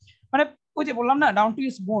করতেছে, মানে ওই যে বললাম না, ডাউন টু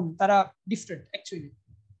ইস বোন তারা ডিফারেন্ট অ্যাকচুয়ালি।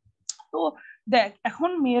 তো দেখ এখন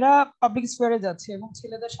মেয়েরা পাবলিক স্পেয়ারে যাচ্ছে এবং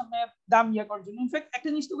ছেলেদের সামনে দাম ইয়া করার জন্য, ইনফ্যাক্ট একটা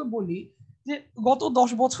জিনিস তোকে বলি যে গত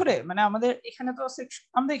 10 বছরে মানে আমাদের এখানে তো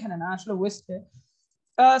আমাদের এখানে না আসলে ওয়েস্টে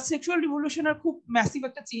সেক্সুয়াল রিভলিউশনের খুব ম্যাসিভ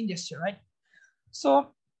একটা চেঞ্জ এসছে, রাইট? সো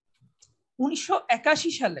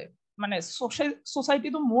 1981 সালে মানে সোসাইটি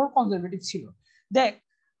তো মোর কনজারভেটিভ ছিল, দেখ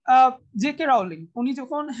জে কে রাউলিং উনি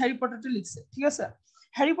যখন হ্যারি পটারটা লিখছে, ঠিক আছে,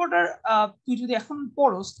 হ্যারি পটার তুই যদি এখন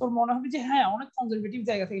পড়োস তোর মনে হবে যে হ্যাঁ অনেক কনজারভেটিভ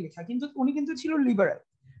জায়গা থেকে লেখা, কিন্তু উনি কিন্তু ছিল লিবারেল,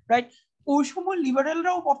 রাইট? ওই সময়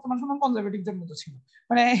লিবারেলরাও বর্তমান সময় কনজারভেটিভদের মতো ছিল,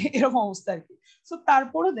 মানে এরকম অবস্থা আর কি। তো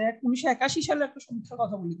তারপরে দেখ 1981 সালে একটা সমীক্ষার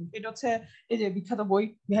কথা বলি, এটা হচ্ছে এই যে বিখ্যাত বই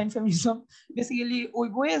বিহাইন্ড ফেমিনিজম। বেসিক্যালি ওই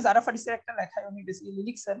বইয়ে জারা ফারিসের একটা লেখায় উনি বেসিক্যালি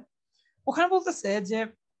লিখছেন, ওখানে বলতেছে যে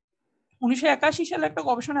 1981 সালে একটা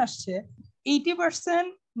গবেষণা আসছে 80%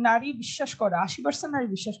 নারী বিশ্বাস করে, 80% নারী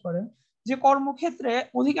বিশ্বাস করে যে কর্মক্ষেত্রে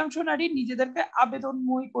অধিকাংশ নারী নিজেদেরকে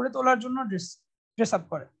আবেদনময়ী করে তোলার জন্য ড্রেস আপ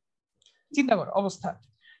করে। চিন্তা কর অবস্থা।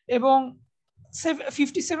 এবং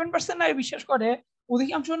 57% নারী বিশ্বাস করে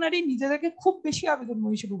অধিকাংশ নারী নিজেদেরকে খুব বেশি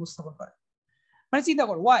আবেদনময়ী হিসেবে উপস্থাপন করে। মানে চিন্তা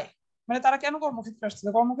কর ওয়াই, মানে তারা কেন কর্মক্ষেত্রে আসছে,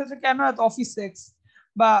 কর্মক্ষেত্রে কেন এত অফিস সেক্স,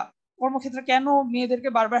 বা কর্মক্ষেত্রে কেন মেয়েদেরকে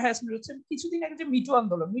বারবার হ্যারাসমেন্ট হচ্ছে। কিছুদিন আগে যে মিটু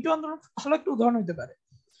আন্দোলন, মিটু আন্দোলন ভালো একটা উদাহরণ হতে পারে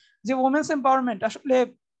যে ওমেন্স এম্পাওয়ারমেন্ট আসলে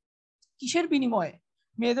কিসের বিনিময়ে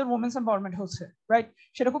মেয়েদের ওমেন্স এম্পাওয়ারমেন্ট হচ্ছে, রাইট?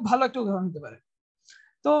 সেটা খুব ভালো একটা উদাহরণ হতে পারে।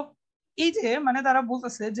 তো এই যে মানে তারা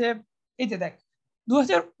বলতেছে যে এই যে দেখ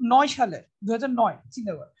 2009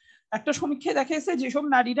 চিন্তা কর একটা সমীক্ষায় দেখা গেছে যেসব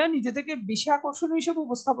নারীরা নিজেদেরকে বেশি আকর্ষণীয় হিসেবে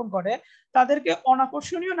উপস্থাপন করে তাদেরকে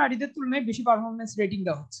অনাকর্ষণীয় নারীদের তুলনায় বেশি পারফরমেন্স রেটিং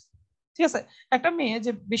দেওয়া হচ্ছে। ঠিক আছে, একটা মেয়ে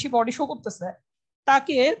যে বেশি বডি শো করতেছে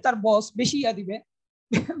তাকে তার বস বেশি ইয়া দিবে,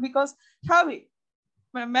 বিকজ স্বাভাবিক,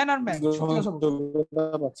 ম্যান আর ম্যান, সত্যি কথা বলতে।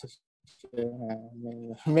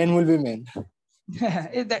 Men will be main.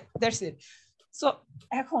 That's it. So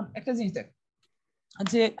এখন একটা জিনিস দেখ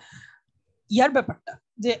যে ইয়ার ব্যাপারটা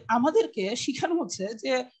যে আমাদেরকে শিখানো হচ্ছে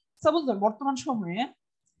যে সাপোজ বর্তমান সময়ে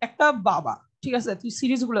একটা বাবা, ঠিক আছে, তুই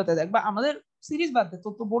সিরিজ গুলোতে দেখ, বা আমাদের সিরিজ বাদ দে,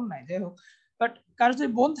 তোর তো বোন নাই যাই হোক, বাট কারো যদি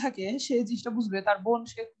বোন থাকে সে জিনিসটা বুঝবে, তার বোন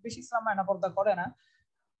সে বেশি ইসলাম মায়না পর্দা করে না,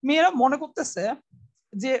 মেয়েরা মনে করতেছে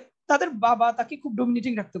যে তাদের বাবা তাকে খুব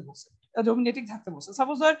ডমিনেটিং রাখতে বলছে, ডমিনেটিং থাকতে বলছে।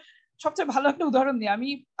 সাপোজ ধর সবচেয়ে ভালো একটা উদাহরণ দিই, আমি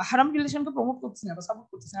হারাম রিলেশনকে প্রমোট করতেছি না বা সাপোর্ট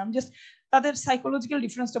করতেছি না, আমি জাস্ট তাদের সাইকোলজিক্যাল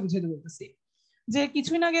ডিফারেন্সটা বুঝাইতে বলতেছি। যে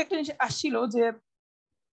কিছুদিন আগে একটা জিনিস আসছিল যে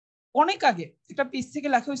অনেক আগে একটা পেজ থেকে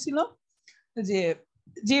লেখা হয়েছিল যে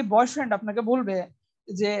যে বয়ফ্রেন্ড আপনাকে বলবে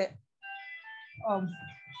যে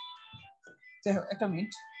একটা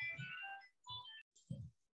মিনিট,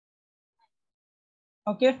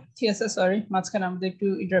 ওকে ঠিক আছে, সরি মাঝখানে আমাদের একটু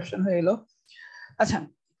ইন্টারাপশন হয়ে এলো। আচ্ছা,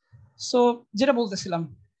 সো যেটা বলতেছিলাম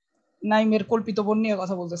নাইমের কল্পিত বোন নিয়ে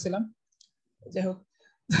কথা বলতেছিলাম, যাই হোক।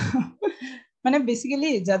 মানে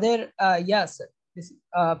বেসিক্যালি যাদের ইয়া আছে,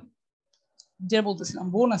 যেটা বলতেছিলাম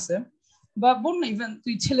বোন আছে, বা বোন না, ইভেন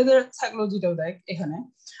তুই ছেলেদের সাইকোলজিটাও দেখ এখানে,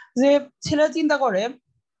 যে ছেলেরা চিন্তা করে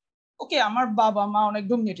ওকে আমার বাবা মা অনেক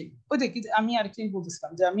ডোমিনেটিং। ওই দেখ আমি আর কি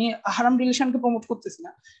বলতেছিলাম যে আমি হারাম রিলেশনকে প্রমোট করতেছি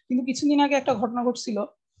না, কিন্তু কিছুদিন আগে একটা ঘটনা ঘটছিল,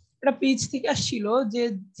 একটা পেজ থেকে আসছিল যে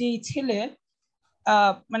যেই ছেলে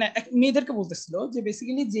মানে মেয়েদেরকে বলতেছিল যে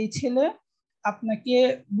বেসিক্যালি যেই ছেলে আপনাকে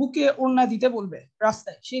বুকে ওড়না দিতে বলবে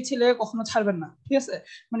রাস্তায়, সেই ছেলে কখনো ছাড়বেন না, ঠিক আছে?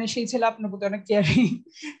 মানে সেই ছেলে আপনার প্রতি অনেক কেয়ারিং,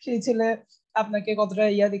 সেই ছেলে আপনাকে কতটা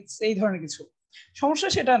ইয়া দেখছে, এই ধরনের কিছু। সমস্যা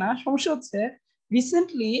সেটা না, সমস্যা হচ্ছে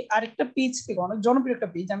রিসেন্টলি আরেকটা পেজ থেকে, অনেক জনপ্রিয় একটা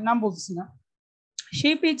পেজ, আমি নাম বলতেছি না,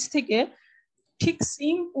 সেই পেজ থেকে ঠিক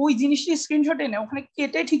সেম ওই জিনিসটি স্ক্রিনশট এনে ওখানে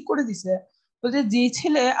কেটে ঠিক করে দিছে, বলছে যে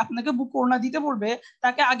ছেলে আপনাকে বুক ওড়না দিতে বলবে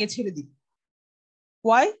তাকে আগে ছেড়ে দিন।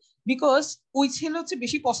 ওয়াই? বিকজ ওই ছেলে হচ্ছে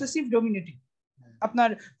বেশি পসেসিভ ডমিনেটিং, আপনার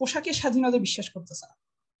পোশাকের স্বাধীনতা বিশ্বাস করতেছে না।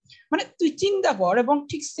 মানে তুই চিন্তা কর, এবং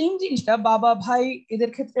ঠিক সেম জিনিসটা বাবা ভাই এদের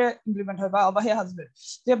ক্ষেত্রে ইমপ্লিমেন্ট হয়, বাবা ভাই হাজবেন্ড,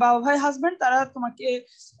 যে বাবা ভাই হাজবেন্ড তারা তোমাকে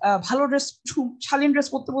ভালো ড্রেস, শালীন ড্রেস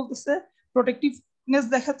পরতে বলতেছে, প্রোটেক্টিভনেস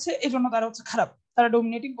দেখাচ্ছে, এই জন্য তারা হচ্ছে খারাপ, তারা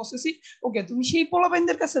ডমিনেটিং পসেসিভ। ওকে, তুমি সেই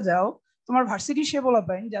পোলাপাইনদের কাছে যাও, তোমার ভার্সিটি সে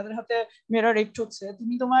পোলাপাইন যাদের হাতে মেয়েরা রেপ হচ্ছে,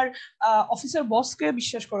 তুমি তোমার অফিসের বসকে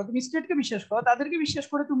বিশ্বাস করো, তুমি স্টেটকে বিশ্বাস করো, তাদেরকে বিশ্বাস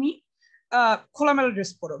করে তুমি খোলামেলা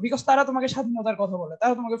ড্রেস পরো, বিকজ তারা তোমাকে স্বাধীনতার কথা বলে,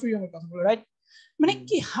 তারা তোমাকে ফ্রিডমের কথা বলে, রাইট? মানে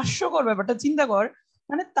কি হাস্যকর ব্যাপারটা চিন্তা কর।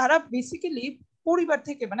 মানে তারা বেসিক্যালি পরিবার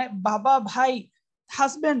থেকে, মানে বাবা ভাই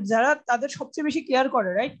হাজবেন্ড যারা তাদের সবচেয়ে বেশি কেয়ার করে,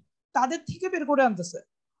 রাইট, তাদের থেকে বের করে আনতেছে,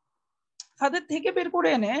 তাদের থেকে বের করে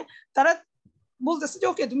এনে তারা বলতেছে যে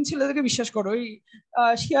ওকে তুমি ছেলেদেরকে বিশ্বাস করো, ওই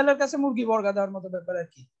শিয়ালের কাছে মুরগি বর্গা দেওয়ার মতো ব্যাপার আর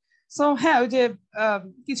কি। সো হ্যাঁ, ওই যে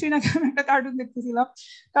কিছুই না, আমি একটা কার্টুন দেখতেছিলাম,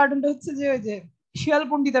 কার্টুনটা হচ্ছে যে ওই যে শিয়াল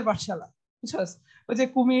পণ্ডিতের পাঠশালা, বুঝছস? ওই যে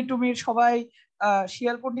কুমির টুমির সবাই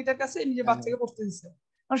শিয়াল পণ্ডিতের কাছে নিজের বাচ্চাকে পড়তে দিচ্ছে,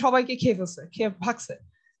 মানে সবাইকে খেয়ে ফেলছে, খেয়ে ভাগছে।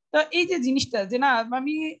 তো এই যে জিনিসটা যে না,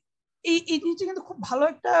 আমি এই জিনিসটা কিন্তু খুব ভালো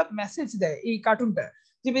একটা মেসেজ দেয় এই কার্টুনটা,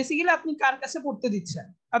 যে বেসিক্যালি আপনি কার কাছে পড়তে দিচ্ছেন,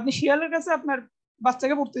 আপনি শিয়ালের কাছে আপনার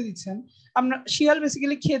বাচ্চাকে পড়তে দিচ্ছেন, আপনার শিয়াল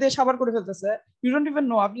বেসিক্যালি খেয়ে দিয়ে সাবার করে ফেলতেছে, ইউ ডোন্ট ইভেন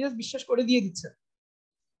নো, আপনি জাস্ট বিশ্বাস করে দিয়ে দিচ্ছেন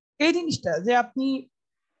এই জিনিসটা যে আপনি।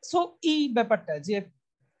 সো এই ব্যাপারটা যে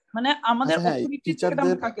মানে আমাদের আচ্ছা হ্যাঁ, অথরিটির জায়গাটা টিচারদের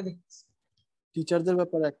আমরা কাকে দেখতেছি? টিচারদের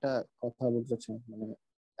ব্যাপারে একটা কথা বলতে চাচ্ছি, মানে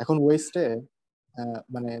এখন ওয়েস্টে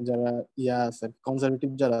মানে যারা আছে, কনজারভেটিভ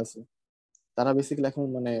যারা আছে, তারা বেসিক্যালি এখন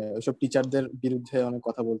মানে ওইসব টিচারদের বিরুদ্ধে অনেক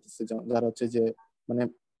কথা বলতেছে, যারা হচ্ছে যে মানে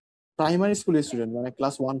প্রাইমারি স্কুলের স্টুডেন্ট, মানে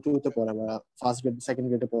ক্লাস 1 2 তে পড়ে বা ফার্স্ট গ্রেড সেকেন্ড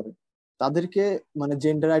গ্রেডে পড়ে, তাদেরকে মানে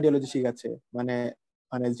জেন্ডার আইডিওলজি শিখাচ্ছে, মানে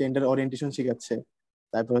মানে জেন্ডার ওরিয়েন্টেশন শিখাচ্ছে,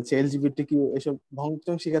 তারপর হচ্ছে এলজিবিটি কিউ এসব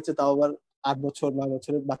ভংচং শিখাচ্ছে, তাও আবার 8 বছর 9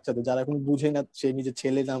 বছরের বাচ্চাদের, যারা এখন বুঝে না সে নিজে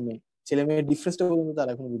ছেলে না মেয়ে, ছেলে মেয়ের ডিফারেন্সটা পর্যন্ত তারা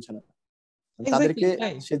এখন বুঝে না। মানে এক্স্যাক্টলি তাদেরকে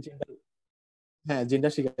তাই। সে জেন্ডার, হ্যাঁ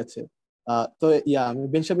জেন্ডার শিখাচ্ছে। তো আমি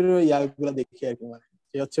বেন সাবিরের গুলা দেখি আর কি, মানে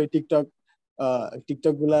সে হচ্ছে ওই টিকটক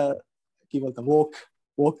টিকটক গুলা কি বলতাম, ওক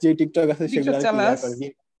ওক যে টিকটক আছে সেগুলো টিকটক আর কি চালাস? করে।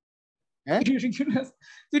 হ্যাঁ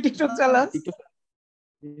তুই টিকটক চালাস? টিকটক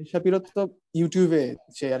শাপিরও তো ইউটিউবে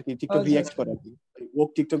সে আর কি টিকটক আচ্ছা রিয়াক্ট আচ্ছা। করে আর কি, ওক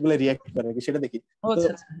টিকটক গুলো রিয়াক্ট করে আর কি, সেটা দেখি। তো আচ্ছা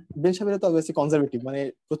আচ্ছা। বেন সাবিরও তো অবভিয়াসলি কনজারভেটিভ, মানে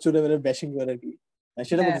প্রচুর লেভেলের ব্যাশিং করে আর কি।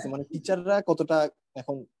 সেটা হ্যাঁ, বলতেছে মানে টিচাররা কতটা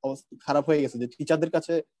এখন অবস্থা খারাপ হয়ে গেছে, যে টিচারদের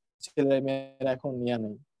কাছে ছেলে মেয়েরা এখন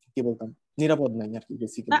নেই, কি বলতাম, নিরাপদ নাই আর কি না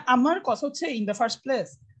বেসিক্যালি। আমার কথা হচ্ছে ইন দ্য ফার্স্ট প্লেস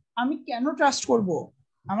আমি কেন ট্রাস্ট করব?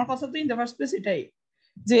 আমার কথা তো ইন দ্য ফার্স্ট প্লেস এটাই,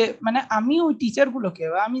 যে মানে আমি ওই টিচার গুলোকে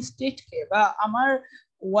বা আমি স্টেটকে বা আমার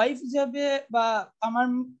ওয়াইফ যাবে বা আমার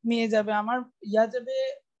মেয়ে যাবে, আমার যাবে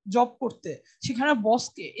জব করতে, সেখানে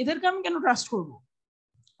বসকে, এদেরকে আমি কেন ট্রাস্ট করব?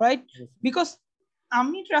 রাইট? বিকজ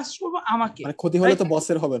আমি ট্রাস্ট করব আমাকে। মানে ক্ষতি হলে রাইট? তো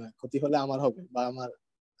বসের হবে না, ক্ষতি হলে আমার হবে, বা আমার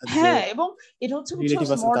যে হ্যাঁ, এবং এটা হচ্ছে রিলেটিভ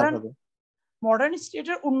আছে তার মডার্ন হবে। মডার্ন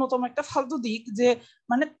স্টেটের অন্যতম একটা ফালতু দিক, যে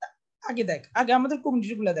মানে আগে দেখ, আগে আমাদের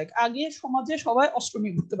কমিউনিটি গুলো দেখ, আগে সমাজে সবাই অস্ত্র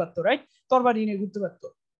নিয়ে ঘুরতে পারতো, রাইট? তরবারি নিয়ে ঘুরতে পারতো।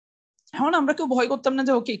 এখন আমরা কেউ ভয় করতাম না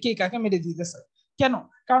যে ওকে কে কাকে মেরে দিতেছে। কেন?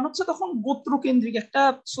 কারণ হচ্ছে তখন গোত্র কেন্দ্রিক একটা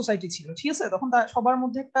সোসাইটি ছিল, ঠিক আছে? তখন সবার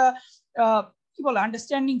মধ্যে একটা কি বলে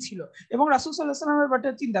আন্ডারস্ট্যান্ডিং ছিল। এবং রাসূল সাল্লাল্লাহু আলাইহি ওয়াসাল্লামের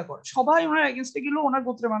ব্যাপারে চিন্তা কর, সবাই ওনার এগেইনস্টে গেল, ওনার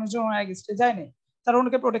গোত্রের মানুষজন ওনার এগেইনস্টে যায় নাই, তারা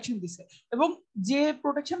ওনাকে প্রোটেকশন দিছে। এবং যে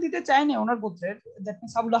প্রোটেকশন দিতে চায় না ওনার গোত্রের, দ্যাট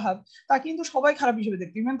মিন্স আবু লাহাব, তা কিন্তু সবাই খারাপ হিসেবে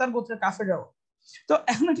দেখতো, ইভেন তার গোত্রের কাফেররাও। তো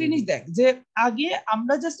এখন একটা জিনিস দেখ, যে আগে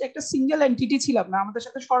আমরা জাস্ট একটা সিঙ্গেল এন্টিটি ছিলাম না, আমাদের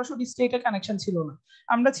সাথে সরাসরি স্টেটের কানেকশন ছিল না,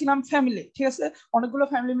 আমরা ছিলাম ফ্যামিলি, ঠিক আছে? অনেকগুলো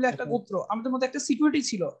ফ্যামিলি মিলে একটা এখন গোত্র, আমাদের মধ্যে একটা সিকিউরিটি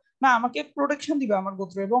ছিল, না আমাকে প্রোটেকশন দিবে আমার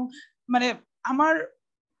গোত্র, এবং মানে আমার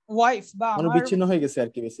ওয়াইফ বা আমার, বিচ্ছিন্ন হয়ে গেছে আর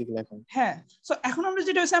কি বেসিক্যালি এখন। হ্যাঁ। সো এখন আমরা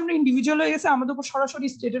যেটা হচ্ছে, আমরা ইন্ডিভিজুয়াল হয়ে গেছে, আমাদের উপর সরাসরি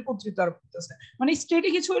স্টেটের কর্তৃত্ব আরোপ করতেছে। মানে স্টেটে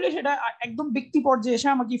কিছু হলে সেটা একদম ব্যক্তি পর্যায়ে এসে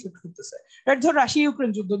আমাকে ইফেক্ট করতেছে। রাইট? ধর রাশিয়া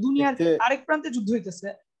ইউক্রেন যুদ্ধ, দুনিয়ার দেখতে আরেক প্রান্তে যুদ্ধ হইতেছে,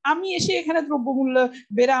 আমি এসে এখানে দ্রব্যমূল্য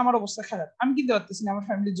বেড়ে আমার অবস্থা খারাপ, আমি কিনতে পারতেছি না আমার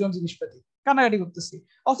ফ্যামিলির জন্য জিনিসপাতি, কানাকাটি করতেছি।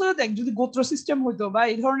 অথচ দেখ, যদি গোত্র সিস্টেম হইতো বা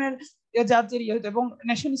এই ধরনের জাতের ইয়ে হইতো এবং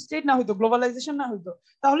নেশন স্টেট না হইতো, গ্লোবালাইজেশন না হইতো,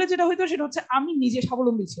 তাহলে যেটা হইতো সেটা হচ্ছে আমি নিজে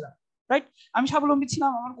স্বাবলম্বী ছিলাম। রাইট? আমি স্বাবলম্বী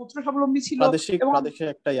ছিলাম, আমার গোত্র স্বাবলম্বী ছিল। প্রাদেশিক এবং প্রাদেশিক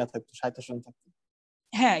একটা থাকতো, স্বায়ত্তশাসন থাকতো,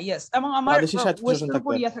 হ্যাঁ, ইয়েস, এবং আমার প্রাদেশিক স্বায়ত্তশাসন ওয়েস্টের থাকতো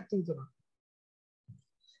উপর আর কি। থাকতে হতো না,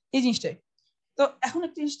 এই জিনিসটাই। তো এখন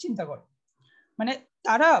একটা জিনিস চিন্তা কর, মানে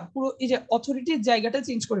তারা পুরো এই যে অথরিটির জায়গাটা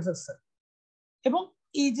চেঞ্জ করে ফেলছে, এবং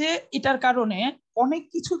এই যে এটার কারণে অনেক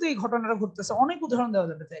কিছুতে এই ঘটনাটা ঘটতেছে। অনেক উদাহরণ দেওয়া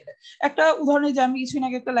যাবে চাইলে। একটা উদাহরণ, যে আমি কিছুদিন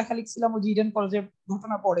আগে একটা লেখা লিখছিলাম ওই ইডেন কলেজের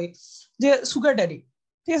ঘটনা পড়ে, যে সুগার ড্যাডি,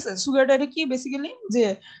 ঠিক আছে? সুগার ড্যাডি কি বেসিক্যালি, যে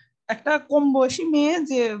একটা কম বয়সী মেয়ে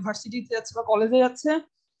যে ভার্সিটিতে যাচ্ছে বা কলেজে যাচ্ছে,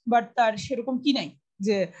 বাট তার সেরকম কি নাই,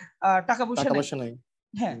 যে টাকা পয়সা টাকা নাই। পয়সা নাই।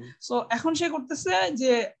 হ্যাঁ। সো এখন সে করতেছে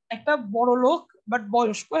যে একটা বড় লোক বাট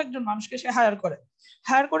বয়স্ক একজন মানুষকে সে হায়ার করে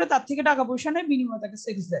তার থেকে টাকা পয়সা নেয়, বিনিময়ে তাকে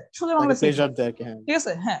সেক্স দেয়, শুধু তাকে বাংলা সেক্স প্লেজার দেয়, দেয় আর কি, হ্যাঁ। ঠিক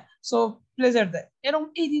আছে? হ্যাঁ। সো প্লেজার দেয়, এরকম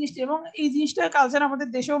এই জিনিসটা। এবং এই জিনিসটা কালচার আমাদের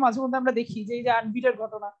দেশেও মাঝে মধ্যে আমরা দেখি, যে এই যে আনভিরের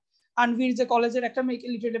ঘটনা, আনভির যে কলেজের একটা মেয়েকে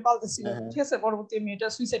লিটারেলি পালতেছিল, হ্যাঁ হ্যাঁ। ঠিক আছে? পরবর্তী মেয়েটা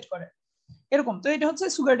সুইসাইড করে, এরকম। তো এটা হচ্ছে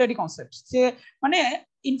সুগার ড্যাডি কনসেপ্ট, যে মানে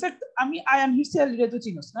ইনফ্যাক্ট আমি আয়ান হিরসিয়ালিরে তো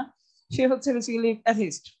চিনোস না? সে হচ্ছে বেসিক্যালি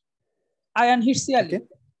অ্যাথিস্ট। আয়ান হিরসিয়ালি, ওকে।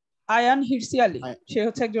 আয়ান হিরসিয়ালি, আচ্ছা। সে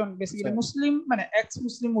হচ্ছে একজন বেসিক্যালি মুসলিম, মানে x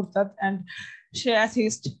Muslim মুরতাদ, and say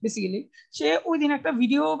atheist basically. সে ওই দিন একটা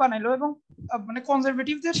ভিডিও বানাইলো, এবং মানে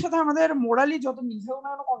কনজারভেটিভদের সাথে আমাদের মোরালি যত মিল হোক না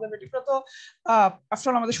কেন, কনজারভেটিভরা তো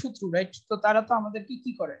আফটার আমাদের শত্রু, রাইট? তো তারা তো আমাদের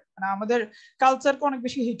কি করে, মানে আমাদের কালচারকে অনেক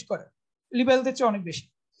বেশি হিট করে, লিবারেলদের চেয়ে অনেক বেশি।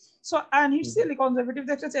 সো আয়ান হিরসিয়ালি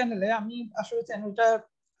কনজারভেটিভদের একটা চ্যানেলে, আমি আসলে চ্যানেলটা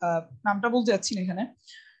নামটা বলতে যাচ্ছি না এখানে,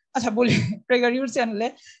 আচ্ছা বলি, প্রেগারিউর চ্যানেলে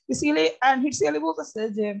বেসিক্যালি আয়ান হিরসিয়ালি বলতেছে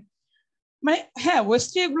যে মানে হ্যাঁ,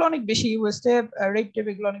 ওয়েস্টে এগুলো অনেক বেশি, ওয়েস্টে রেপ টেপ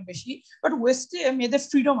এগুলো অনেক বেশি, বাট ওয়েস্টে মেয়েদের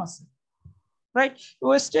ফ্রিডম আছে, রাইট?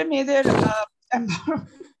 ওয়েস্টে মেয়েদের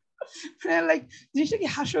লাইক জিনিসটা কি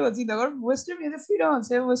হাস্যকর, চিন্তা কর, ওয়েস্টে মেয়েদের ফ্রিডম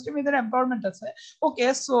আছে, ওয়েস্টে মেয়েদের এম্পাওয়ারমেন্ট আছে। ওকে,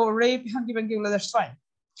 সো রেপ হ্যাঙ্কি ব্যাঙ্কি এগুলো that's fine,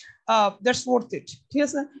 that's worth it, ঠিক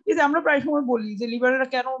আছে? এই যে আমরা প্রায় সময় বলি যে লিবারেলরা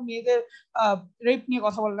কেন মেয়েদের রেপ নিয়ে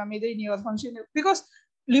কথা বলে না, মেয়েদের নিয়ে কথা বলছে, বিকজ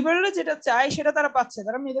লিবারেলরা যেটা চায় সেটা তারা পাচ্ছে,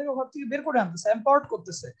 তারা মেয়েদেরকে ঘর থেকে বের করে আনতেছে, এম্পাওয়ার্ড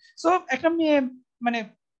করতেছে। সো একটা মেয়ে মানে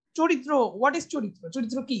চরিত্র, হোয়াট ইজ চরিত্র,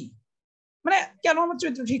 চরিত্র কি, মানে কেন আমার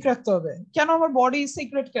চরিত্র ঠিক রাখতে হবে, কেন আমার বডি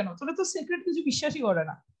সিক্রেট, কেন তোরা তো সিক্রেট কিছু বিশ্বাসই করে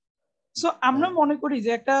না। সো আমরা মনে করি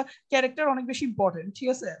যে একটা ক্যারেক্টার অনেক বেশি ইম্পর্টেন্ট, ঠিক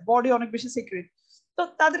আছে, বডি অনেক বেশি সিক্রেট। তো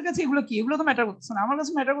তাদের কাছে এগুলো কি, এগুলো তো ম্যাটার করতেছে না, আমার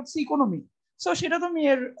কাছে ম্যাটার করছে ইকোনমি। সো সেটা তো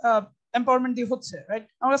মেয়ের এম্পাওয়ারমেন্ট দিয়ে হচ্ছে, রাইট?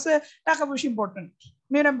 আমার কাছে টাকা পয়সা ইম্পর্টেন্ট,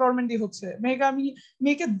 মেয়ের এম্পাওয়ারমেন্ট দিয়ে হচ্ছে।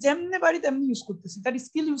 মেয়েকে যেমনি পারি তেমনি ইউজ করতেছি, তার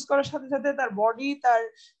স্কিল ইউজ করার সাথে সাথে তার বডি, তার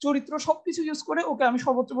চরিত্র সবকিছু ইউজ করে ওকে আমি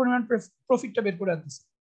সর্বোচ্চ পরিমাণ প্রফিটটা বের করে আনতেছি।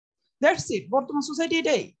 দ্যাটস ইট, বর্তমান সোসাইটি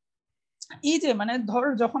এটাই। এই যে মানে ধর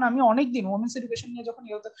যখন আমি অনেকদিন ওমেন্স এডুকেশন নিয়ে যখন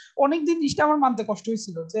অনেকদিন জিনিসটা আমার মানতে কষ্ট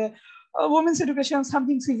হয়েছিল যে ওমেন্স এডুকেশন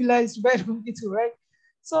সামথিং সিভিলাইজড বা এরকম কিছু, রাইট?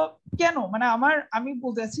 সো কেন মানে আমি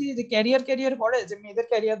বলতে চাচ্ছি যে ক্যারিয়ার করে যে মেয়েদের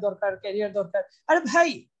ক্যারিয়ার দরকার। আরে ভাই,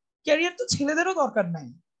 ক্যারিয়ার তো ছেলেদেরও দরকার নাই,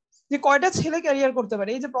 যে কয়টা ছেলে ক্যারিয়ার করতে পারে।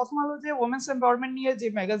 এই যে প্রথম আলো যে ওমেন্স এম্পাওয়ারমেন্ট নিয়ে যে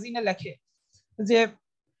ম্যাগাজিনে লেখে, যে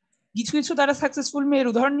কিছু কিছু তারা সাকসেসফুল মেয়ের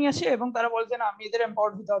উদাহরণ নিয়ে আসে এবং তারা বলে যে না মেয়েদের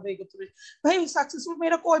এম্পাওয়ার্ড হতে হবে, ভাই সাকসেসফুল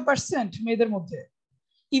মেয়েরা কয় পার্সেন্ট মেয়েদের মধ্যে?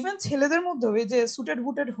 ইভেন ছেলেদের মধ্যেও এই যে সুটেড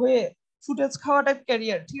বুটেড হয়ে ফুটেজ খাওয়া টাইপ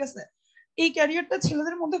ক্যারিয়ার, ঠিক আছে, এই ক্যারিয়ারটা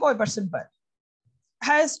ছেলেদের মধ্যে কয় পার্সেন্ট পায়?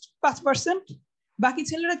 হাইয়েস্ট 5%। বাকি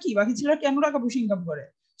ছেলেরা কি, বাকি ছেলেরা কেন টাকা পয়সা ইনকাম করে?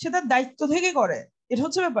 সে তার দায়িত্ব থেকে করে। এটা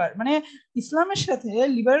হচ্ছে ব্যাপার। মানে ইসলামের সাথে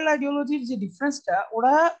লিবারেল আইডিওলজির যে ডিফারেন্সটা,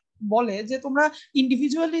 ওরা বলে যে তোমরা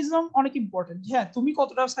ইন্ডিভিজুয়ালিজম অনেক ইম্পর্টেন্ট, হ্যাঁ তুমি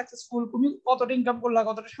কতটা সাকসেসফুল, তুমি কতটা ইনকাম করলা,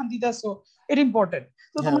 কতটা শান্তিতে আছো, এটা ইম্পর্টেন্ট।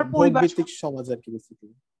 তো হ্যাঁ, তোমার ভোগ পরিবার, ভিত্তিক সমাজ আর কি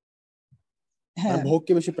বেসিক্যালি, মানে হ্যাঁ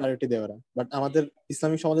ভোগকে বেশি প্রায়োরিটি দেয় ওরা। বাট আমাদের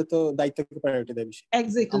ইসলামিক সমাজে তো দায়িত্বকে প্রায়োরিটি দেয় বেশি।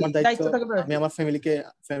 এক্স্যাক্টলি, আমার দায়িত্ব, দায়িত্বটাকে আমি priority। আমার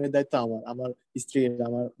ফ্যামিলির দায়িত্ব আমার, আমার স্ত্রীর,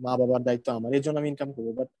 আমার মা বাবার দায়িত্ব আমার, এর জন্য আমি ইনকাম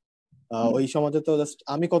করবো। বাট হুম, ওই সমাজে তো জাস্ট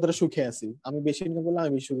আমি কতটা সুখে আছি, আমি বেশি ইনকাম করলে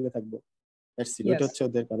আমি বেশি সুখে থাকবো, দ্যাটস ইট। ওইটা ইয়েস, হচ্ছে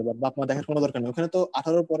ওদের কথা। বাট বাপ মা দেখার কোনো দরকার নেই। ওখানে তো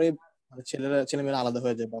 18 পরে মানে ছেলেমেয়েরা আলাদা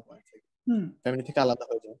হয়ে যায় বাপ মা থেকে, হুম, ফ্যামিলি থেকে আলাদা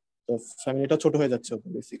হয়ে যায়। তো ফ্যামিলিটা ছোট হয়ে যাচ্ছে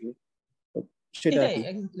ওদের বেসিক্যালি। তো সেটা আর এটাই কি।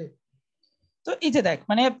 এক্স্যাক্টলি। তো এই যে দেখ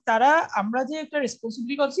মানে তারা, আমরা যে একটা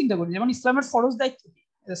রেসপন্সিবিলিটি কথা চিন্তা করি, যেমন ইসলামের ফরজ দায়িত্ব কি,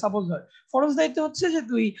 সাপোজ ধর ফরজ দায়িত্ব হচ্ছে যে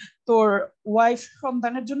তুই তোর ওয়াইফ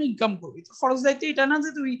সন্তানের জন্য ইনকাম করবি। তো ফরজ দায়িত্ব এটা না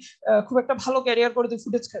যে তুই খুব একটা ভালো ক্যারিয়ার করে তুই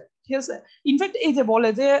ফুটেজ খাবি, ঠিক আছে। ইনফ্যাক্ট এই যে বলে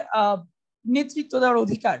যে আহ, নেতৃত্ব দেওয়ার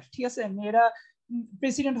অধিকার, ঠিক আছে, মেয়েরা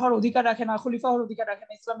প্রেসিডেন্ট হওয়ার অধিকার রাখে না, খলিফা হওয়ার অধিকার রাখে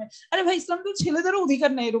না ইসলামে। আরে ভাই, ইসলামে তো ছেলেদেরও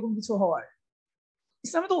অধিকার নেই এরকম কিছু হওয়ার।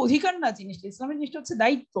 ইসলামে তো অধিকার না জিনিসটা, ইসলামের জিনিসটা হচ্ছে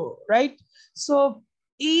দায়িত্ব, রাইট? সো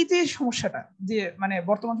এই যে সমস্যাটা, যে মানে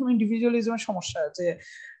বর্তমান সময় ইন্ডিভিজুয়ালিজমের সমস্যা, যে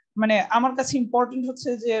মানে আমার কাছে ইম্পর্টেন্ট হচ্ছে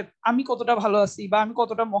যে আমি কতটা ভালো আছি বা আমি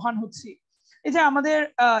কতটা মহান হচ্ছি। এই যে আমাদের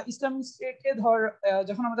ইসলামিক স্টেটে ধর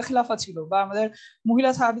যখন আমাদের খেলাফা ছিল বা আমাদের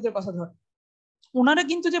মহিলা সাহাবীদের কথা ধর, ওনারা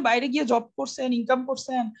কিন্তু যে বাইরে গিয়ে জব করছেন, ইনকাম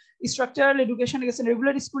করছেন, স্ট্রাকচারাল এডুকেশনে গেছেন,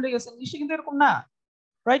 রেগুলার স্কুলে গেছেন, জিনিসটা কিন্তু এরকম না,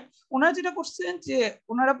 রাইট? ওনারা যেটা করছেন যে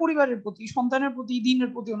ওনারা পরিবারের প্রতি, সন্তানের প্রতি, দিনের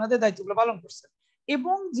প্রতি ওনাদের দায়িত্বগুলো পালন করছেন।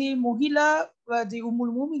 এবং যে মহিলা বা যে উম্মুল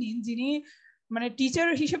মুমিনিন যিনি মানে টিচার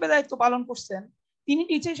হিসেবে দায়িত্ব পালন করছেন, তিনি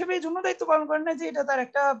টিচার হিসেবে এই জন্য দায়িত্ব পালন করেন না যে এটা তার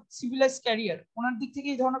একটা সিভিলাইজ ক্যারিয়ার, ওনার দিক থেকে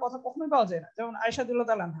এই ধরনের কথা কখনোই পাওয়া যায় না। যেমন আয়েশা রাদিয়াল্লাহু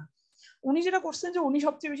তাআলা আনহা, উনি যেটা করছেন যে উনি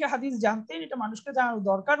সবচেয়ে বেশি হাদিস জানতেন, এটা মানুষকে জানানো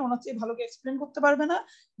দরকার, ওনার চেয়ে ভালো এক্সপ্লেন করতে পারবে না,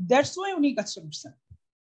 দ্যাটস ওয়াই উনি কাজটা করছেন,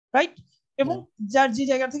 রাইট? এবং হ্যাঁ, যার যে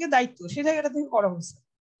জায়গা থেকে দায়িত্ব সেই জায়গাটা থেকে করা হয়েছে।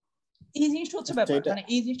 এই জিনিসটা হচ্ছে আচ্ছা, ব্যাপার, এটা মানে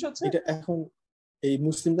এই জিনিসটা হচ্ছে। এটা এখন এই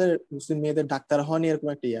মুসলিম মেয়েদের ডাক্তার হওয়া নিয়ে এরকম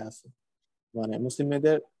একটা ইয়ে আছে, মানে মুসলিম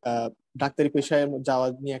মেয়েদের ডাক্তারি পেশায় যাওয়া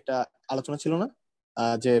নিয়ে একটা আলোচনা ছিল না?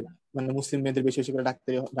 যে মানে মুসলিম মেয়েদের বেশি বেশি করে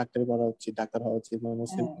ডাক্তারি পড়া উচিত, ডাক্তার হওয়া উচিত, মানে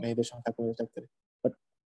মুসলিম হ্যাঁ, মেয়েদের সংখ্যা কমে যাচ্ছে ডাক্তারি। বাট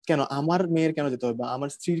কেন আমার মেয়ের কেন যেতে হবে, বা আমার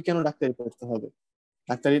স্ত্রীর কেন ডাক্তারি পড়তে হবে?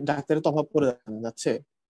 ডাক্তারি তো অভাব পড়ে যাচ্ছে।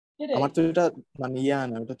 এটাই। আমার তো এটা মানে ইয়া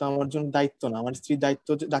না, ওটা তো আমার জন্য দায়িত্ব না। আমার স্ত্রীর দায়িত্ব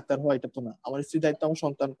যে ডাক্তার হওয়া, এটা তো না। আমার স্ত্রীর দায়িত্ব আমার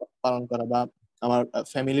সন্তান পালন করা বা আমার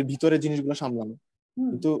ফ্যামিলির ভিতরে জিনিসগুলো সামলানো। হুম,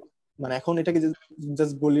 কিন্তু মানে এখন এটাকে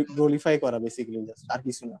জাস্ট গ্লোরিফাই করা বেসিক্যালি, জাস্ট আর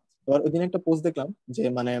কিছু না। এবার ওই দিন একটা পোস্ট দেখলাম যে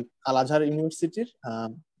মানে আল আজহার ইউনিভার্সিটির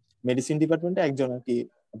মেডিসিন ডিপার্টমেন্টে একজন আর কি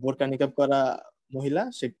বোরকা নিকাব করা মহিলা,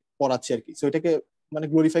 সে পড়াচ্ছে আর কি। তো এটাকে মানে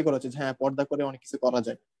গ্লোরিফাই করা হচ্ছে যে হ্যাঁ পর্দা করে অনেক কিছু করা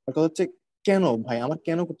যায়। বাট কথা হচ্ছে, কেন ভাই আমার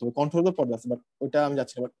কেন করতে হবে? কন্ট্রোল তো পর্দা আছে, বাট ওইটা আমি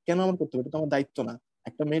যাচ্ছি না। বাট কেন আমার করতে হবে? এটা তো আমার দায়িত্ব না।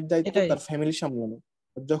 একটা মেয়ের দায়িত্ব এটাই তার ফ্যামিলি সামলানো।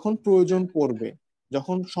 যখন প্রয়োজন পড়বে,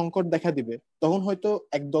 যখন সংকট দেখা দিবে, তখন হয়তো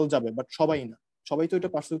একদল যাবে, বাট সবাই না। সবাই তো এটা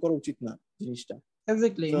পার্সেল করা উচিত না জিনিসটা।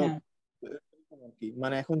 এক্স্যাক্টলি, তো হ্যাঁ। আর কি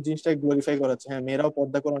মানে এখন জিনিসটা গ্লোরিফাই করা হচ্ছে, হ্যাঁ মেয়েরাও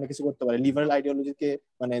পর্দা করে অনেক কিছু করতে পারে। লিবারাল আইডিওলজিকে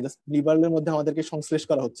মানে জাস্ট লিবারালের মধ্যে আমাদেরকে সংশ্লেষ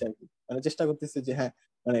করা হচ্ছে আর কি। মানে চেষ্টা করতেছে যে হ্যাঁ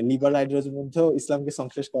মানে লিবারাল আইডিওলজির মধ্যেও ইসলামকে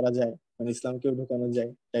সংশ্লেষ করা যায়, মানে ইসলামকেও ঢুকানো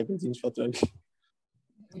যায় টাইপের জিনিসপত্র আর কি।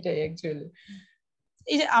 এটাই অ্যাকচুয়ালি।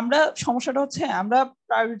 এই যে আমরা, সমস্যাটা হচ্ছে আমরা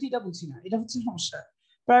প্রায়োরিটিটা বুঝি না, এটা হচ্ছে সমস্যা।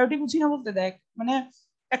 প্রায়োরিটি বুঝি না বলতে দেখ মানে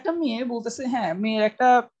একটা মেয়ে বলতেছে হ্যাঁ মেয়ের একটা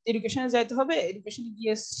এডুকেশনে যাইতে হবে, এডুকেশনে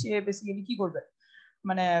গিয়ে সে বেসিক্যালি কি করবে,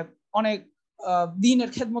 মানে অনেক দিনের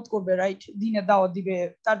খেদমত করবে, রাইট, দিনের দাওয়াত দিবে,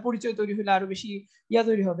 তার পরিচয় তৈরি হলে আরো বেশি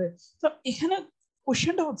তৈরি হবে। তো এখানে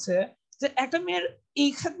কোশ্চেনটা হচ্ছে যে একটা মেয়ের এই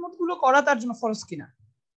খেদমত গুলো করা তার জন্য ফরজ কিনা,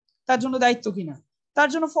 তার জন্য দায়িত্ব কিনা। তার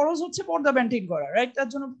জন্য ফরজ হচ্ছে পর্দা মেনটেন করা, রাইট, তার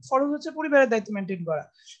জন্য ফরজ হচ্ছে পরিবারের দায়িত্ব মেনটেন করা।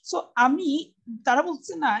 সো আমি, তারা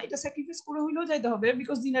বলছে না এটা স্যাক্রিফাইস করে হইলেও যাইতে হবে,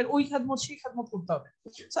 বিকজ দিনের ওই খেদমত সেই খেদমত করতে হবে।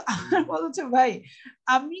 সো আমার কথা হচ্ছে ভাই,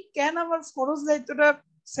 আমি কেন আমার ফরজ দায়িত্বটা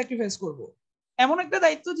স্যাক্রিফাইস করব? এমন একটা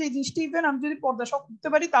দায়িত্ব যে জিনিসটা ইভেন আমি যদি পর্দা সব করতে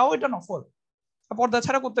পারি তাও এটা নফল, পর্দা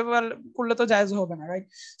ছাড়া করলে তো জায়েজ হবে না, রাইট?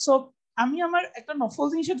 সো আমি আমার একটা নফল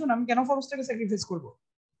জিনিসের জন্য আমি কেন ফরজটাকে স্যাক্রিফাইস করব,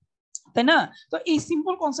 তাই না? তো এই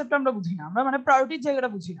সিম্পল কনসেপ্ট আমরা বুঝি না, আমরা মানে প্রায়োরিটির জায়গাটা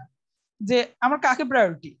বুঝি না, যে আমার কাকে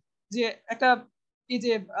প্রায়োরিটি। যে একটা এই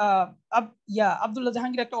যে আব্দুল্লাহ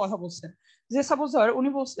জাহাঙ্গীর একটা কথা বলছেন, যে সাপোজ ধর উনি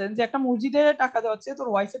বলছেন যে একটা মসজিদে টাকা দেওয়া হচ্ছে তোর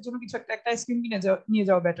ওয়াইফের জন্য কিছু একটা আইসক্রিম কিনে নিয়ে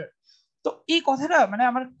যাওয়া বেটার। তো এই কথাটা মানে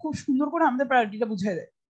আমার খুব সুন্দর করে আমাদের প্রায়োরিটিটা বুঝাই দেয়।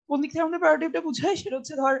 কোন দিক থেকে আমাদের প্রায়োরিটিটা বুঝায় সেটা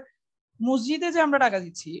হচ্ছে, ধর মসজিদে যে আমরা টাকা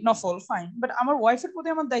দিচ্ছি নফল ফাইন, বাট আমার ওয়াইফের প্রতি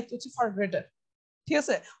আমার দায়িত্ব হচ্ছে ফার গ্রেটার। ঠিক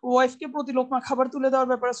আছে, ওয়াইফকে প্রতি লোকমা খাবার তুলে দেওয়ার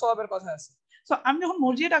ব্যাপারে সওয়াবের কথা আছে। তো আমি যখন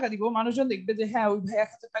মসজিদে টাকা দিব, মানুষজন দেখবে যে হ্যাঁ ওই ভাই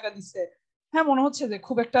 1,000 টাকা দিচ্ছে, হ্যাঁ মনে হচ্ছে যে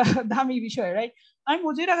খুব একটা দামি বিষয়, রাইট? আমি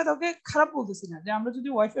মসজিদে টাকা তাকে খারাপ বলতেছি না, যে আমরা যদি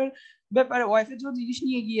ওয়াইফের ব্যাপারে, ওয়াইফের জন্য জিনিস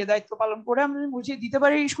নিয়ে গিয়ে দায়িত্ব পালন করে আমরা যদি মসজিদে দিতে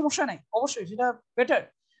পারি সমস্যা নাই, অবশ্যই সেটা বেটার।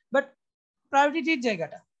 বাট প্রায়োরিটির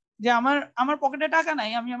জায়গাটা, যে আমার আমার পকেটে টাকা নাই,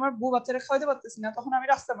 আমি আমার বউ বাচ্চারা খাওয়াতে পারতেছি না, তখন আমি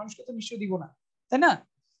রাস্তার মানুষকে তো নিশ্চয়ই দিব না, তাই না?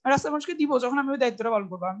 রাস্তার মানুষকে দিব যখন আমি ওই দায়িত্বটা পালন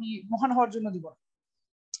করবো, আমি মহান হওয়ার জন্য দিব না।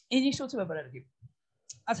 এই জিনিসটা হচ্ছে ব্যাপার আর কি।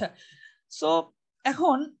 আচ্ছা, সো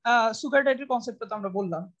এখন সুগার ডায়েটের কনসেপ্টটা তো আমরা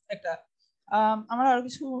বললাম একটা, আমার আরো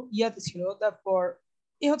কিছু ইয়াতে ছিল। তারপর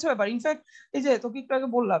এই হচ্ছে ব্যাপার, ইনফ্যাক্ট এই যে তোকে একটু আগে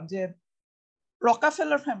বললাম যে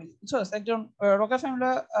রকাফেলার ফ্যামিলি, বুঝছস, একজন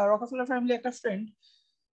রকাফেলার ফ্যামিলি একটা ফ্রেন্ড,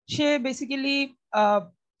 সে বেসিক্যালি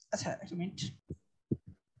আচ্ছা একটা মিনিট,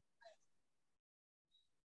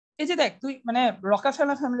 এই যে দেখ তুই মানে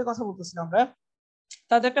রকাফেলার ফ্যামিলির কথা বলতেছিলাম আমরা,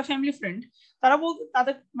 তাদের একটা ফ্যামিলি ফ্রেন্ড, তারা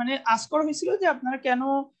তাদের মানে আস্ক করা হয়েছিল যে আপনারা কেন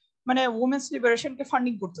মানে ওমেন্স লিবারেশনকে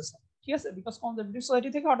ফান্ডিং করতেছেন, ঠিক আছে, বিকজ কনজারভেটিভ সোসাইটি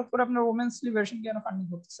থেকে হঠাৎ করে আপনার ওমেন্স লিবারেশন কেন ফান্ডিং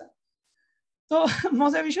করতেছেন। তো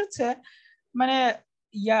মজার বিষয় হচ্ছে মানে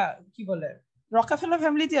কি বলে, রকাফেলার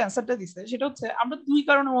ফ্যামিলি যে অ্যান্সারটা দিছে সেটা হচ্ছে আমরা দুই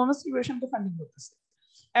কারণে ওমেন্স লিবারেশনকে ফান্ডিং করতেছি।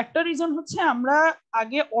 একটা রিজন হচ্ছে আমরা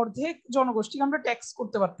আগে অর্ধেক জনগোষ্ঠীকে আমরা ট্যাক্স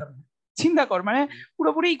করতে পারতাম না। চিন্তা কর, মানে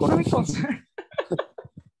পুরোপুরি ইকোনমিক কনসার্ন,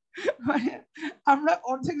 মানে আমরা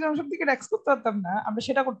অর্ধেক জনশক্তিকে ট্যাক্স করতে পারতাম না, আমরা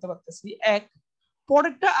সেটা করতে পারতেছি এক।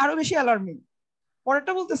 পরেরটা আরো বেশি অ্যালার্মিং,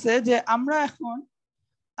 পরেরটা বলতেছে যে আমরা এখন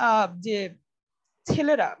যে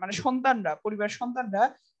ছেলেরা মানে সন্তানরা, পরিবার সন্তানরা,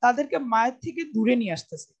 তাদেরকে মায়ের থেকে দূরে নিয়ে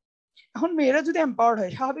আসতেছে। এখন মেয়েরা যদি এম্পাওয়ার্ড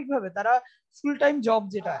হয় স্বাভাবিকভাবে তারা ফুল টাইম জব,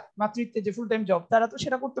 যেটা মাতৃত্বের যে ফুল টাইম জব, তারা তো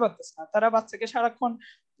সেটা করতে পারতেছে না, তারা বাচ্চাকে সারাক্ষণ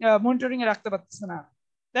মনিটরিং এ রাখতে পারতেছে না,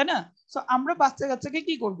 তাই না? তো আমরা বাচ্চা কাচ্চাকে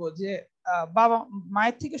কি করব, যে বাবা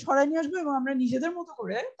মায়ের থেকে সরাই নিয়ে আসবো এবং আমরা নিজেদের মতো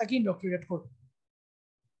করে তাকে ইন্ডক্ট্রিনেট করবো।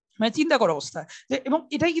 মানে চিন্তা করার অবস্থা যে, এবং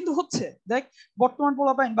এটাই কিন্তু হচ্ছে। দেখ বর্তমান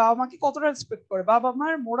পোলাপাইন বাবা মাকে কতটা রেসপেক্ট করে, বাবা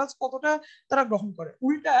মার মোরালস কতটা তারা গ্রহণ করে।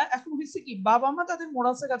 উল্টা এখন হচ্ছে কি, বাবা মা তাদের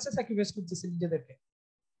মোরালসের কাছে স্যাক্রিফাইস করতেছে নিজেদেরকে।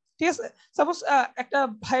 ঠিক আছে, সাপোজ একটা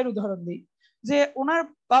ভাইয়ের উদাহরণ দিই, যে ওনার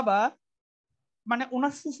বাবা মানে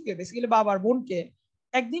ওনার ফুফুকে, বেসিক্যালি বাবার বোনকে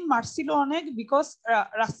একদিন মারছিল অনেক, বিকজ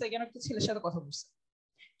রাস্তায় কেন একটা ছেলের সাথে কথা বলছে।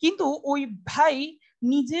 কিন্তু ওই ভাই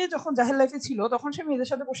নিজে যখন জাহের লাইফে ছিল তখন সে মেয়েদের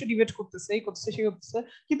সাথে বসে ডিবেট করতেছে, এই করতেছে সে করতেছে,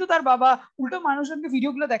 কিন্তু তার বাবা উল্টো মানুষজনকে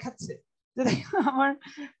ভিডিও গুলো দেখাচ্ছে যে আমার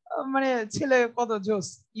মানে ছেলে কত জোস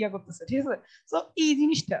করতেছে। ঠিক আছে, তো এই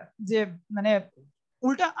জিনিসটা যে মানে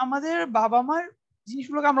উল্টা আমাদের বাবা মার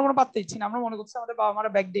জিনিসগুলোকে আমরা কোনো পাত্তা দিচ্ছি না, আমরা মনে করছি আমাদের বাবা মারা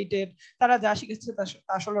ব্যাকডেটেড, তারা যা শিখেছে তা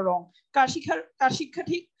আসলে রং। কার শিক্ষা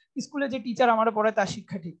ঠিক? স্কুলে যে টিচার আমার পড়ায় তার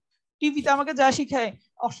শিক্ষা ঠিক, টিভিতে আমাকে যা শিখায়,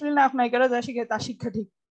 অশ্লীল নায়ক নায়িকারা যা শিখায় তার শিক্ষা ঠিক।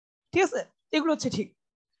 ঠিক আছে, এগুলো হচ্ছে ঠিক।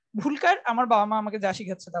 ভুল কার? আমার বাবা মা আমাকে যা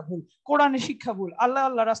শিখাচ্ছে তা ভুল, কোরআনের শিক্ষা ভুল, আল্লাহ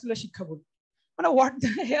আল্লাহ রাসূলের শিক্ষা ভুল। মানে হোয়াট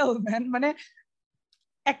দ্য হেল ম্যান, মানে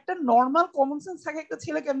একটা নর্মাল কমন সেন্স থাকে একটা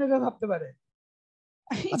ছেলে কেমনে ভাবতে পারে?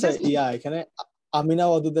 আচ্ছা, এখানে আমিনা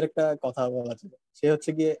ওয়াদুদের একটা কথা বলা ছিল, সে হচ্ছে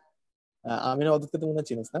গিয়ে আমিনা ওয়াদুদকে তো মনে হয়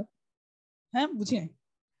চিনিস না? হ্যাঁ বুঝি নাই,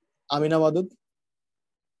 আমিনা ওয়াদুদ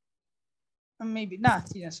মেবি না,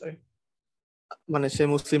 চিনি না, সরি। মানে সে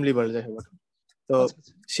মুসলিম লিবারেল যাই হোক। তো আচ্ছা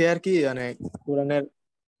আচ্ছা সে আর কি মানে কোরআনের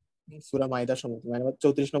সূরা মাইদার সম্বন্ধে মানে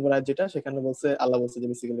 34 নম্বর আয়াত যেটা, সেখানে বলছে, আল্লাহ বলছে যে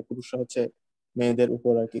বেসিক্যালি পুরুষরা হচ্ছে মেয়েদের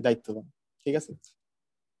উপর আর কি দায়িত্ববান। ঠিক আছে,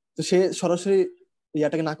 তো সে সরাসরি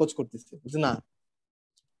ইয়াটাকে নাকচ করতেছে যে না,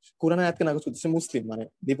 কোরআনের আয়াতকে নাকচ করতেছে, মুসলিম মানে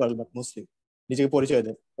লিবারেল বাট মুসলিম নিজেকে পরিচয়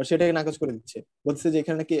দেয়, আর সেটাকে নাকচ করে দিচ্ছে। বলছে যে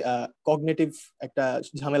এখানে নাকি কগনিটিভ একটা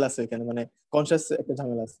ঝামেলা আছে, এখানে মানে কনসিয়াস একটা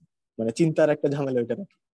ঝামেলা আছে, মানে চিন্তার একটা ঝামেলা ওইটা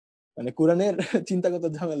নাকি। মানে কোরআনের চিন্তাগত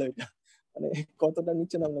ঝামেলা এটা, মানে কতটা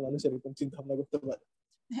নিচে নামলে মানুষ এরকম চিন্তা ভাবনা করতে পারে।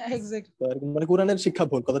 এক্স্যাক্টলি। তো এরকম মানে কোরআনের শিক্ষা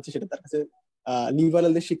ভুল কথা হচ্ছে সেটা, তার কাছে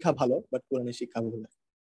লিবারেলদের শিক্ষা ভালো বাট কোরআনের শিক্ষা ভুল,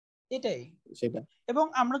 এটাই। সেটা। এবং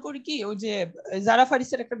আমরা করি কি, ওই যে যারা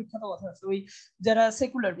ফারিসের একটা বিখ্যাত কথা আছে, ওই যারা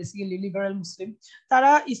সেকুলার বেসিক্যালি লিবারাল মুসলিম,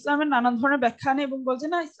 তারা ইসলামের নানান ধরনের ব্যাখ্যা আনে এবং বলছে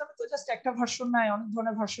না ইসলামের তো জাস্ট একটা ভার্সন নাই, অনেক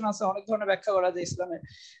ধরনের ভার্সন আছে, অনেক ধরনের ব্যাখ্যা করা যায় ইসলামের।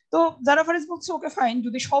 তো যারা ফারিস বলছে ওকে ফাইন,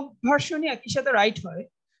 যদি সব ভার্সনই একই সাথে রাইট হয়,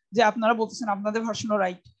 যে আপনারা বলতেছেন আপনাদের ভার্সনও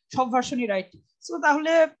রাইট, সব ভার্সনই রাইট, তো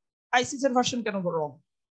তাহলে আইসিস এর ভার্সন কেন রং?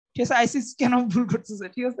 ঠিক আছে, আইসিস কেন ভুল করতেছে?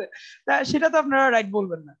 ঠিক আছে, তা সেটা তো আপনারা রাইট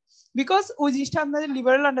বলবেন না, বিকজ ওই জিনিসটা আপনাদের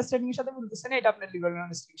লিবারেল আন্ডারস্ট্যান্ডিং এর সাথে মিলতেছে না, এটা আপনার লিবারেল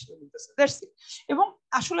আন্ডারস্ট্যান্ডিং এর সাথে মিলতেছে, দ্যাটস ইট। এবং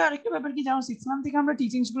আসলে আরেকটা ব্যাপার কি জানো, ইসলাম থেকে আমরা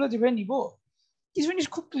টিচিংস গুলো যেভাবে নিব, কিছু জিনিস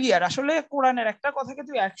খুব ক্লিয়ার। আসলে কোরআনের একটা কথাকে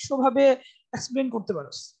তুই 100 ভাবে এক্সপ্লেন করতে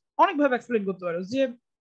পারোস, অনেক ভাবে এক্সপ্লেন করতে পারোস। যে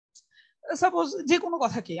সাপোজ যে কোনো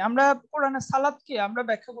কথাকে আমরা কোরআনের সালাতকে আমরা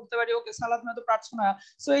ব্যাখ্যা করতে পারি, ওকে সালাত মানে তো প্রার্থনা,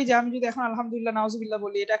 সো এই যে আমি যদি এখন আলহামদুলিল্লাহ নাউজুবিল্লাহ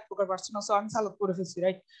বলি, এটা এক প্রকার প্রার্থনা, সো আমি সালাত করে ফেলছি,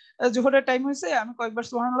 রাইট? জোহরের টাইম হয়েছে, আমি কয়েকবার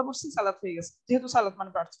সুবহানাল্লাহ পড়ছি, সালাত হয়ে গেছে, যেহেতু সালাত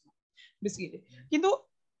মানে প্রার্থনা বেসিক্যালি। কিন্তু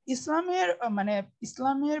ইসলামের মানে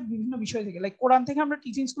ইসলামের বিভিন্ন বিষয় থেকে, লাইক কোরআন থেকে আমরা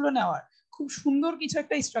টিচিংস গুলো নেওয়ার খুব সুন্দর কিছু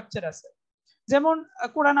একটা স্ট্রাকচার আছে। যেমন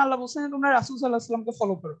কোরআন আল্লাহ বলছেন তোমরা রাসূল সাল্লাল্লাহু আলাইহি সাল্লামকে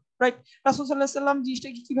ফলো করো, রাইট? রাসূল সাল্লাল্লাহু আলাইহি সাল্লাম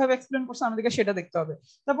জিনিসটাকে কিভাবে এক্সপ্লেন করছে আমাদেরকে সেটা দেখতে হবে।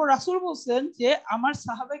 তারপর রাসূল বলছেন যে আমার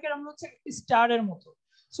সাহাবায়ে কেরাম হচ্ছে একটা স্টারের মতো,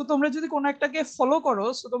 সো তোমরা যদি কোনো একটাকে ফলো করো,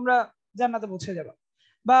 সো তোমরা জান্নাতে পৌঁছে যাবে।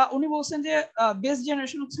 বা উনি বলছেন যে বেস্ট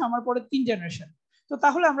জেনারেশন হচ্ছে আমার পরে 3 জেনারেশন। তো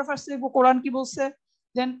তাহলে আমরা ফার্স্ট দেখবো কোরআন কি বলছে,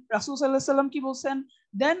 দেন রাসূল সাল্লাল্লাহু আলাইহি সাল্লাম কি বলছেন,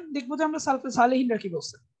 দেন দেখবো যে আমরা সালফে সালেহিনরা কি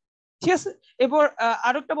বলছে। ঠিক আছে, এরপর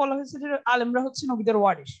আরেকটা বলা হয়েছে যে আলেমরা হচ্ছে নবীদের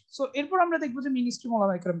ওয়ারিস, সো এরপর আমরা দেখবো যে মিনিস্ট্রি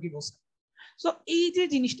ওলামায়ে কেরাম কি বলছে। সো এই যে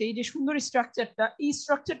জিনিসটা, এই যে সুন্দর স্ট্রাকচারটা, এই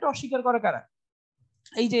স্ট্রাকচারটা অস্বীকার করে কারা?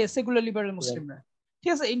 এই যে সেকুলার লিবারেল মুসলিমরা।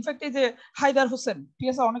 ঠিক আছে, ইনফ্যাক্ট এই যে হায়দার হোসেন, ঠিক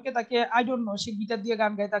আছে, অনেকে তাকে I don't know, say guitar দিয়ে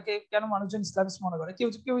গান গায়, তাকে কেন মানুষজন ইসলামিস্ট মনে করে, কেউ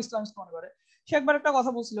কেউ ইসলামিস্ট মনে করে। সে একবার একটা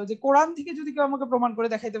কথা বলছিল যে কোরআন থেকে যদি কেউ আমাকে প্রমাণ করে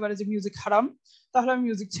দেখাইতে পারে যে মিউজিক হারাম, তাহলে আমি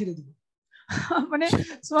মিউজিক ছেড়ে দিব। মানে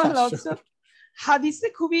সুবহানাল্লাহ, হাদিসে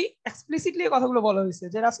খুবই এক্সপ্লিসিটলি এই কথাগুলো বলা হয়েছে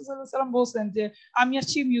যে রাসূল সাল্লাল্লাহু আলাইহি ওয়াসাল্লাম বলছেন যে আমি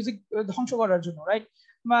আসছি মিউজিক ধ্বংস করার জন্য, রাইট?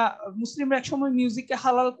 বা মুসলিমরা একসময় মিউজিককে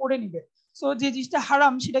হালাল করে নিবে, সো যে জিনিসটা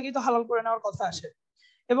হারাম সেটাকে তো হালাল করে নেওয়ার কথা আসে।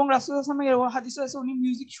 এবং রাসূল সাল্লাল্লাহু আলাইহি ওয়াসাল্লাম এর হাদিসে আছে উনি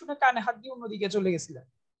মিউজিক শুনে কানে হাত দিয়ে অন্যদিকে চলে গেছিলেন।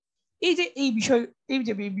 এই যে এই বিষয়, এই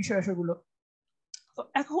যে এই বিষয়গুলো, তো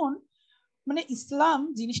এখন মানে ইসলাম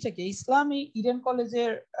জিনিসটাকে, ইসলাম এই ইডেন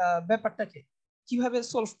কলেজের ব্যাপারটাকে কিভাবে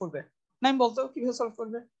সলভ করবে? নাইম বলতো কিভাবে সলভ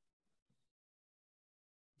করবে?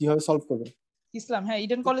 কিভাবে সলভ করবে ইসলাম, হ্যাঁ,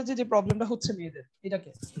 ইডেন কলেজে যে প্রবলেমটা হচ্ছে মেয়েদের,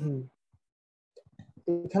 এটাকে।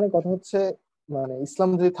 এখানে কথা হচ্ছে, মানে ইসলাম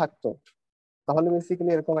যদি থাকতো তাহলে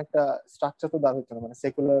বেসিক্যালি এরকম একটা স্ট্রাকচার তো দাঁড় হইতো না, মানে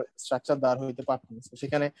সেকুলার স্ট্রাকচার দাঁড় হইতে পারতো না। তো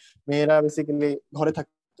সেখানে মেয়েরা বেসিক্যালি ঘরে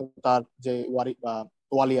থাকতো, তার যে ওয়ারি বা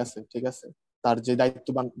ওয়ালি আছে, ঠিক আছে, তার যে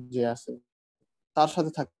দায়িত্ববান যে আছে তার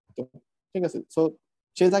সাথে থাকতো, ঠিক আছে। তো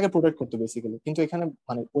সে তাকে প্রোটেক্ট করতো বেসিক্যালি। কিন্তু এখানে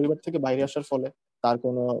মানে পরিবার থেকে বাইরে আসার ফলে তার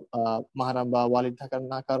কোনো মাহারাম বা ওয়ালিদ থাকার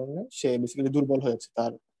না কারণে সে বেসিক্যালি দুর্বল হয়েছে,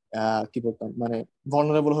 তার কি বলতাম মানে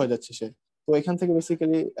ভলনারেবল হয়ে যাচ্ছে সে। তো এখান থেকে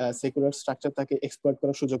বেসিক্যালি সেকুলার স্ট্রাকচার তাকে এক্সপ্লয়েট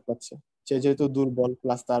করার সুযোগ পাচ্ছে। সে যেহেতু দুর্বল,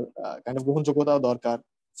 প্লাস তার কাইন্ড অফ গ্রহণযোগ্যতাও দরকার,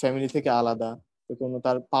 ফ্যামিলি থেকে আলাদা, তো কোনো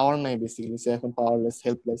তার পাওয়ার নাই বেসিক্যালি, সে এখন পাওয়ারলেস,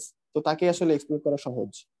 হেল্পলেস। তো তাকে আসলে এক্সপ্লয়েট করা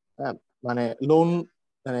সহজ। হ্যাঁ, মানে লোন,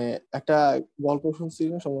 মানে একটা গল্প শুনছি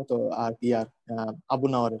না সম্ভবত, আর কি আর আবু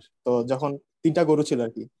নাওয়ারের, তো যখন 3টা গরু ছিল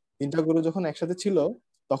আর কি, 3টা গরু যখন একসাথে ছিল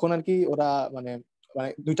তখন আর কি ওরা মানে মানে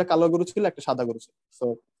 2টা কালো গরু ছিল, একটা সাদা গরু ছিল। তো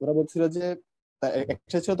ওরা বলছিল যে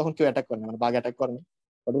একসাথে ছিল তখন কেউ অ্যাটাক করে না, মানে বাঘ অ্যাটাক করে না।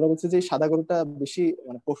 But ওরা বলছে যে এই সাদা গরুটা বেশি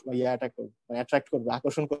মানে ইয়ে অ্যাটাক করবে, মানে অ্যাট্রাক্ট করবে,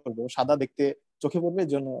 আকর্ষণ করবে, ও সাদা দেখতে চোখে পড়বে, এর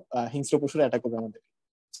জন্য হিংস্র পশুরা অ্যাটাক করবে আমাদের।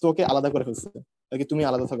 তো ওকে আলাদা করে ফেলছে আর কি, তুমি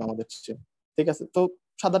আলাদা থাকো আমাদের চেয়ে। ঠিক আছে, তো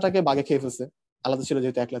সাদাটাকে বাঘে খেয়ে ফেলছে, আলাদা ছিল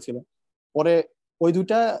যেহেতু, একলা ছিল। পরে ওই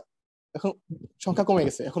 2টা এখন সংখ্যা কমে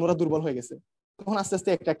গেছে, এখন ওরা দুর্বল হয়ে গেছে, তখন আস্তে আস্তে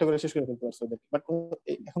একটা একটা করে শেষ করে ফেলতে পারছে ওদের। বাট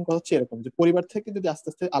এখন কথা হচ্ছে এরকম যে পরিবার থেকে যদি আস্তে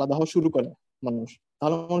আস্তে আলাদা হওয়া শুরু করে মানুষ,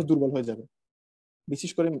 তাহলে মানুষ দুর্বল হয়ে যাবে।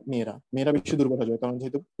 বিশেষ করে মেয়েরা মেয়েরা বেশি দুর্বল হয়ে যাবে, কারণ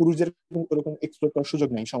যেহেতু পুরুষদের ওরকম এক্সপ্লোর করার সুযোগ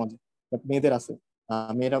নেই সমাজে, বাট মেয়েদের আছে।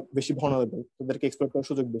 মেয়েরা বেশি vulnerable, ওদেরকে এক্সপ্লোর করার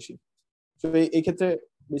সুযোগ বেশি। তো এই ক্ষেত্রে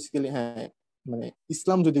বেসিক্যালি হ্যাঁ, মানে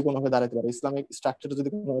ইসলাম যদি কোনোভাবে দাঁড়াতে পারে, ইসলামিক স্ট্রাকচার যদি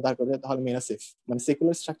কোনোভাবে দাঁড় করে, তাহলে মেয়েরা সেফ। মানে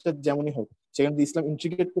সেকুলার স্ট্রাকচার যেমনই হোক, সেখানে যদি ইসলাম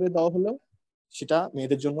ইন্টিগ্রেট করে দেওয়া হলো, সেটা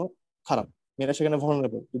মেয়েদের জন্য খারাপ। মেয়েরা সেখানে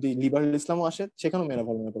vulnerable, যদি লিবারাল ইসলামও আসে সেখানেও মেয়েরা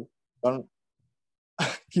vulnerable। কারণ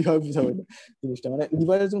কিভাবে বুঝাবো এটা জিনিসটা, মানে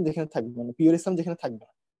লিবারালিজম যেখানে থাকবে, মানে পিওর ইসলাম যেখানে থাকবে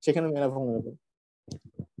না, সেখানে মেয়েরা vulnerable।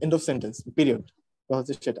 End of sentence, period. তো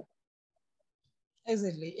হচ্ছে সেটা।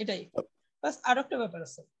 এক্স্যাক্টলি এটাই। বাস আরো একটা ব্যাপার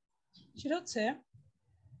আছে, সেটা হচ্ছে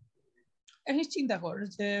একটা চিন্তা কর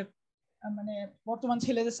যে মানে বর্তমান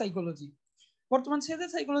ছেলেদের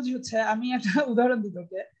সাইকোলজি হচ্ছে, আমি একটা উদাহরণ দিই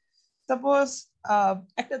তোকে। সাপোজ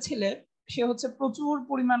একটা ছেলে, সে হচ্ছে প্রচুর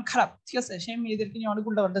পরিমাণ খারাপ, ঠিক আছে, সে মেয়েদেরকে নিয়ে অনেক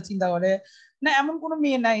উল্টাপাল্টা চিন্তা করে। না, এমন কোনো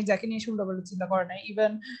মেয়ে নাই যাকে নিয়ে সে উল্টাপাল্টা চিন্তা করে নাই।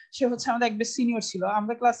 ইভেন সে হচ্ছে আমাদের এক বেশ সিনিয়র ছিল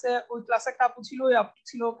আমাদের ক্লাসে, ওই ক্লাসে একটা আপু ছিল, ওই আপু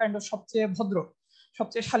ছিল কাইন্ড অফ সবচেয়ে ভদ্র,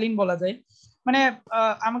 সবচেয়ে শালীন বলা যায়। মানে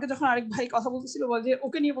আমাকে যখন আরেক ভাই কথা বলতেছিল, বলে যে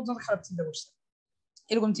ওকে নিয়ে পর্যন্ত খারাপ চিন্তা করছে,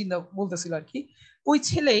 এরকম চিন্তা বলতেছিল আর কি। ওই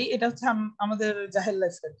ছেলেই, এটা হচ্ছে আমাদের জাহেল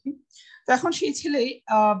লাইফ আর কি। তো এখন সেই ছেলেই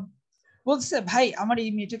বলছে, ভাই আমার এই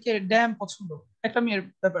মেয়েটাকে ড্যাম পছন্দ, একটা মেয়ের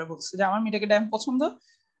ব্যাপারে বলছে যে আমার মেয়েটাকে ড্যাম পছন্দ।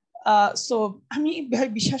 সো আমি, ভাই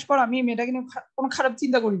বিশ্বাস কর, আমি এই মেয়েটাকে নিয়ে কোনো খারাপ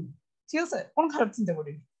চিন্তা করিনি, ঠিক আছে, কোনো খারাপ চিন্তা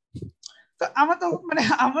করিনি। তো আমার তো মানে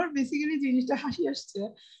আমার বেসিক্যালি জিনিসটা হাসি আসছে।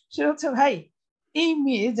 সে হচ্ছে, ভাই এই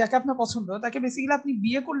মেয়ে যাকে আপনার পছন্দ, তাকে বেসিক্যালি আপনি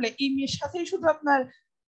বিয়ে করলে এই মেয়ের সাথেই শুধু আপনার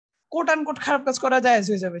কোট আন কোট খারাপ কাজ করা জায়েজ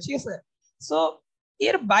হয়ে যাবে, ঠিক আছে। সো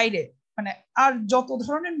এর বাইরে মানে আর যত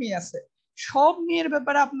ধরনের মেয়ে আছে, সব মেয়ের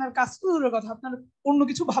ব্যাপারে আপনার কাজ তো দূরের কথা, আপনার অন্য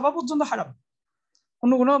কিছু ভাবা পর্যন্ত হারাম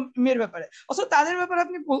অন্য কোনো মেয়ের ব্যাপারে। অথচ তাদের ব্যাপারে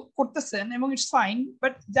আপনি করতেছেন এবং ইটস ফাইন,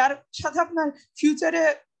 বাট যার সাথে আপনার ফিউচারে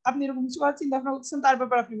আপনি এরকম কিছু করার চিন্তা ভাবনা করতেছেন, তার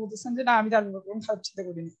ব্যাপারে আপনি বলতেছেন যে না, আমি তার ব্যাপারে কোনো খারাপ চিন্তা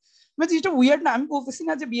করিনি। মানে জিনিসটা উইয়ার্ড না? আমি বলতেছি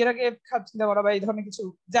না যে বিয়ের আগে খারাপ চিন্তা করা বা এই ধরনের কিছু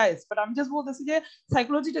জায়েজ, বাট আমি জাস্ট বলতেছি যে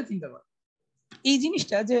সাইকোলজিটা চিন্তা করা, এই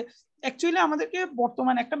জিনিসটা যে অ্যাকচুয়ালি আমাদেরকে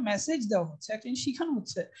বর্তমানে একটা মেসেজ দেওয়া হচ্ছে, একটা জিনিস শিখানো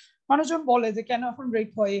হচ্ছে। মানুষজন বলে যে কেন এখন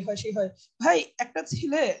রেপ হয়, এই হয় সেই হয়। ভাই একটা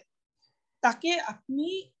ছেলে, তাকে আপনি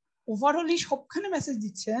ওভারঅলি সবখানে মেসেজ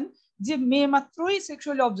দিচ্ছেন যে মেয়ে মাত্রই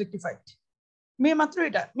সেক্সুয়ালি অবজেক্টিফাইড, মেয়ে মাত্র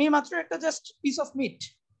এটা, মেয়ে মাত্র একটা জাস্ট পিস অফ মিট,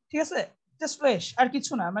 ঠিক আছে, জাস্ট ফ্লেশ, আর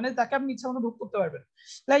কিছু না। মানে তাকে আপনি ইচ্ছা মতো ভোগ করতে পারবেন।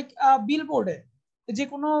 লাইক বিল বোর্ডে, যে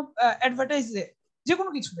কোনো অ্যাডভার্টাইজে, যে কোনো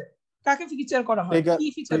কিছুতে কাকে ফিচার করা হয়, কি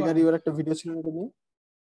ফিচার করা হয়? প্রেগারিওর একটা ভিডিও ছিল এটা নিয়ে,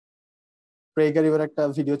 প্রেগারিওর একটা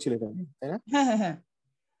ভিডিও ছিল এটা নিয়ে, তাই না? হ্যাঁ হ্যাঁ হ্যাঁ।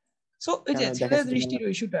 সো ওই যে ছেলের দেখাচ্ছে তো মনে দৃষ্টির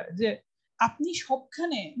ইস্যুটা, যে আপনি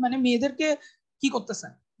সবখানে মানে মেয়েদেরকে কি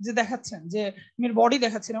করতেছেন, যে দেখাচ্ছেন যে মেয়ের বডি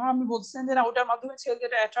দেখাচ্ছেন, এবং আপনি বলতেছেন যে না, ওটার মাধ্যমে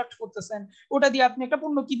ছেলেদের অ্যাট্রাক্ট করতেছেন, ওটা দিয়ে আপনি একটা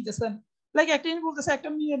পণ্য কিনতেছেন। লাইক একটা জিনিস বলতেছে, একটা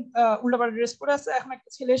মেয়ে উল্টাপাল্টা ড্রেস পরে আছে, এখন একটা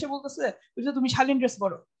ছেলে এসে বলতেছে যে তুমি শালীন ড্রেস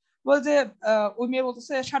পরো, বলছে ওই মেয়ে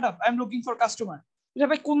বলতেছে shut up, I am looking for customer. এটা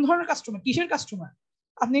ভাই কোন ধরনের কাস্টমার, কিসের কাস্টমার?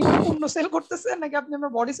 আপনি কোনো পণ্য সেল করতেছেন নাকি আপনি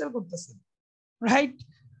আপনার বডি সেল করতেছেন, রাইট?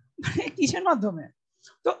 মানে কিসের মাধ্যমে?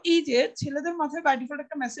 তো এই যে ছেলেদের মাথায় বাই ডিফল্ট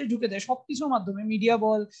একটা মেসেজ ঢুকে দেয় সবকিছুর মাধ্যমে, media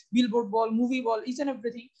ball, billboard ball, movie ball, each and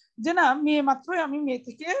everything, যে না, মেয়ে মাত্রই আমি মেয়ে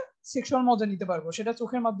থেকে সেক্সুয়াল মজা নিতে পারবো, সেটা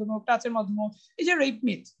চোখের মাধ্যমে, টাচের মাধ্যমে। এই যে রেপ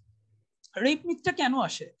মিথটা কেন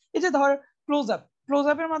আসে? এই যে ধর ক্লোজ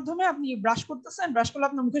আপের মাধ্যমে আপনি ব্রাশ করতেছেন, ব্রাশ করলে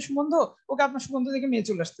আপনার মুখে সুগন্ধ, ওকে আপনার সুগন্ধ দেখে মেয়ে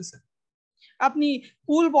চলে আসতেছে। আপনি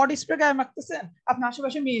কুল বডি স্প্রে গায়ে মাখতেছেন, আপনার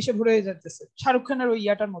আশেপাশে মেয়ে এসে ভরে হয়ে যাচ্ছে, শাহরুখ খানের ওই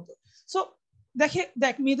ইয়াটার মতো। সো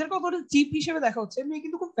দেখ, মেয়েদেরকে কত চিপ হিসেবে দেখা হচ্ছে। মেয়ে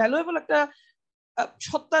কিন্তু খুব ভ্যালুয়েবল একটা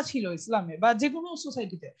সত্তা ছিল ইসলামে বা যে কোনো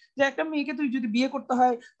সোসাইটিতে। যে একটা মেয়েকে তুই যদি বিয়ে করতে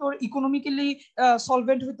হয়, তোর ইকোনমিক্যালি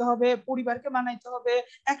সলভেন্ট হইতে হবে, পরিবারকে মানাইতে হবে,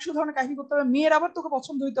 100 ধরনের কাহিনী করতে হবে, মেয়ের আবার তোকে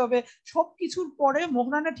পছন্দ হইতে হবে, সবকিছুর পরে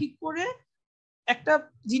মোহরানা ঠিক করে একটা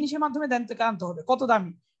জিনিসের মাধ্যমে দেন থেকে আনতে হবে, কত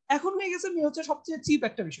দামি। এখন হয়ে গেছে মেয়ে হচ্ছে সবচেয়ে চিপ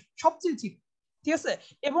একটা বিষয়, সবচেয়ে চিপ, ঠিক আছে।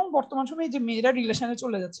 এবং বর্তমান সময়ে যে মেয়েরা রিলেশনে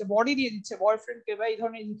চলে যাচ্ছে, বডি দিয়ে দিচ্ছে বয়ফ্রেন্ডকে বা এই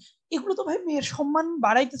ধরনের, এগুলো তো ভাই মেয়ের সম্মান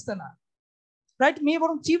বাড়াইতেছে না, রাইট? মেয়ে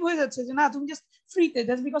বরং চিপ হয়ে যাচ্ছে, যে না, তুমি জাস্ট ফ্রিতে,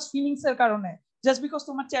 জাস্ট বিকজ ফিলিংস এর কারণে, জাস্ট বিকজ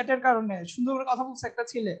তোমার চ্যাটের কারণে সুন্দর করে কথা বলছে একটা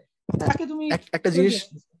ছেলে, তাকে তুমি একটা জিনিস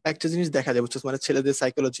একটা জিনিস দেখা যায়, বুঝছো, মানে ছেলেদের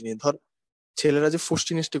সাইকোলজি নিয়ে। ধর ছেলেরা যে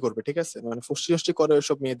ফষ্টি নষ্টি করবে, ঠিক আছে, মানে ফষ্টি নষ্টি করে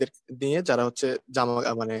ওইসব মেয়েদের নিয়ে যারা হচ্ছে জামা,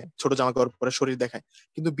 মানে ছোট জামা কাপড় পরে শরীর দেখায়,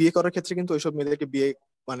 কিন্তু বিয়ে করার ক্ষেত্রে কিন্তু ওইসব মেয়েদেরকে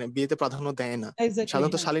মানে বিয়েতে প্রাধান্য দেয় না। এক্স্যাক্টলি,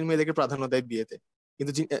 সাধারণত হ্যাঁ। শালীন মেয়েদেরকে প্রাধান্য দেয় বিয়েতে।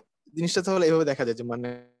 কিন্তু জিনিসটা তাহলে এভাবে দেখা যায় যে মানে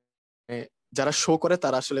যারা শো করে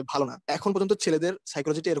তারা আসলে ভালো না। এখন পর্যন্ত ছেলেদের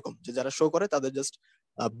সাইকোলজিটা এরকম যে যারা শো করে তাদের জাস্ট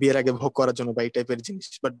বিয়ের আগে ভোগ করার জন্য বা এই টাইপের জিনিস,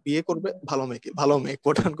 বাট বিয়ে করবে ভালো মেয়েকে, ভালো মেয়ে,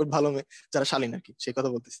 কোট আনকোট ভালো মেয়ে, যারা শালীন আর কি, সেই কথা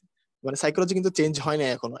বলতেছি। মানে সাইকোলজি কিন্তু চেঞ্জ হয় না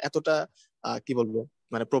এখনো এতটা, কি বলবো,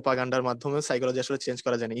 মানে প্রোপাগান্ডার মাধ্যমে সাইকোলজি আসলে চেঞ্জ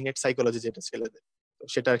করা যায় না, ইনেট সাইকোলজি যেটা ছেলেদের, তো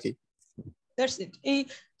সেটা আর কি। That's it. এই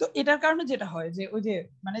তো এটার কারণে যেটা হয় যে ওই যে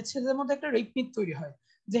মানে ছেলেদের মধ্যে একটা রেপ মিথ তৈরি হয়,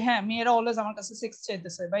 যে হ্যাঁ, মেয়েরা অলওয়েজ আমার কাছে সেক্স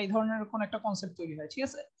চাইতেছে বা এই ধরনের কোন একটা কনসেপ্ট তৈরি হয়, ঠিক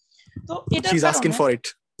আছে। তো শি এটার ইজ আস্কিং কারণে, ফর ইট।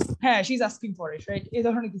 হ্যাঁ, she is asking for it, right, এই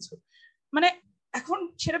ধরনের কিছু। মানে এখন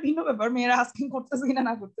সেটা ভিন্ন ব্যাপার, মেয়েরা আস্কিং করতেছে কিনা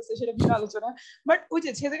না করতেছে সেটা ভিন্ন আলোচনা। বাট ওই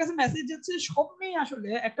যে ছেলেদের কাছে মেসেজ যাচ্ছে, সব মেয়ে আসলে,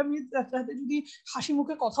 একটা মেয়ে সাথে যদি হাসি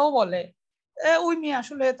মুখে কথাও বলে, ওই মেয়ে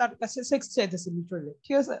আসলে তার কাছে সেক্স চাইতেছে লিটারালি,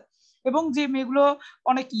 ঠিক আছে। এবং যে মেয়েগুলো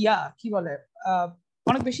অনেক কি বলে, আহ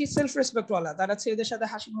অনেক বেশি সেলফ রেসপেক্ট ওয়ালা, তারা ছেলেদের সাথে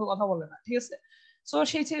হাসি মুখে কথা বলে না, ঠিক আছে। সো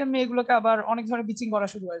সেই ছেলে মেয়েগুলোকে আবার অনেক ধরনের বিচিং করা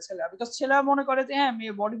শুরু হয় ছেলেরা, বিকজ ছেলেরা মনে করে যে হ্যাঁ,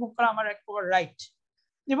 মেয়ে বডি মুভ করা আমার এক প্রকার রাইট,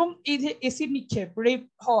 এবং এই যে এসিড নিক্ষেপ, রেপ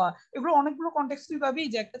হওয়া, এগুলো অনেকগুলো কনটেক্সট তুই পাবি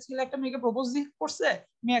যে একটা ছেলে একটা মেয়েকে প্রপোজ করছে,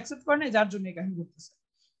 মেয়ে অ্যাকসেপ্ট করে না, যার জন্য এই কাহিনী করতেছে।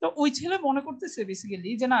 তো ওই ছেলে মনে করতেছে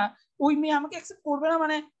বেসিক্যালি যে না, ওই মেয়ে আমাকে অ্যাকসেপ্ট করবে না,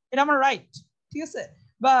 মানে এটা আমার রাইট, ঠিক আছে?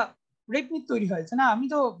 বা রেপ মিথ তৈরি হয় যে না, আমি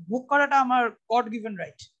তো ভোগ করাটা আমার গড গিভেন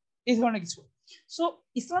রাইট, এই ধরনের কিছু। সো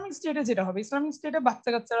ইসলামিক স্টেটে যেটা হবে, ইসলামিক স্টেটে বাচ্চা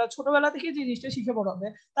কাচ্চারা ছোটবেলা থেকে যে জিনিসটা শিখে বড় হবে,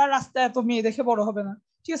 তার রাস্তায় এত মেয়ে দেখে বড় হবে না,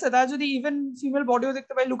 ঠিক আছে? তারা যদি ইভেন ফিমেল বডিও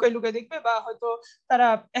দেখতে পায়, লুকাই লুকাই দেখবে, বা হয়তো তারা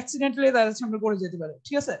অ্যাক্সিডেন্টালি তাদের সামনে পড়ে যেতে পারে,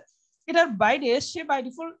 ঠিক আছে? এটার বাইরে সে বাই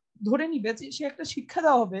ডিফল্ট ধরে নিবে যে সে একটা শিক্ষা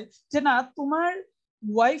দেওয়া হবে যে না, তোমার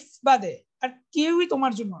ওয়াইফ বাদে আর কেউই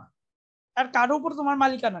তোমার জন্য না, আর কারোর উপর তোমার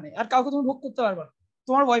মালিকানা নেই, আর কাউকে তুমি ভোগ করতে পারবে না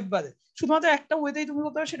তোমার ওয়াইফ বাদে। শুধুমাত্র একটা ওয়েতেই তুমি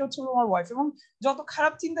করতে পারো, সেটা হচ্ছে তোমার ওয়াইফ, এবং যত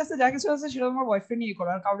খারাপ চিন্তা আছে, যা কিছু আছে, সেটা তোমার ওয়াইফকে নিয়ে করো,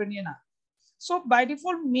 আর কাউকে নিয়ে না। সো বাই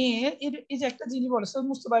ডিফল্ট মেয়ে এই যে একটা জিনিস বলে সৈয়দ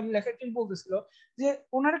মুস্তফা আলী লেখা তিনি বলতেছিল যে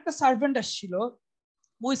ওনার একটা সার্ভেন্ট আসছিল,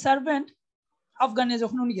 ওই সার্ভেন্ট আফগানে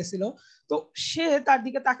যখন উনি গেছিল, তো সে তার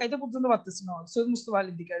দিকে তাকাইতে পর্যন্ত পারতেছিল না সৈয়দ মুস্তফা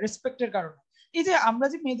আলীর দিকে, রেসপেক্টের কারণে। এই যে আমরা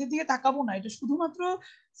যে মেয়েদের দিকে তাকাবো না, এটা শুধুমাত্র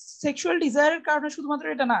সেক্সুয়াল ডিজায়ারের কারণে শুধুমাত্র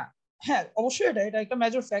এটা না, হ্যাঁ অবশ্যই এটা এটা একটা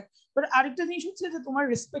মেজর ফ্যাক্ট, বাট আরেকটা জিনিস হচ্ছে যে তোমার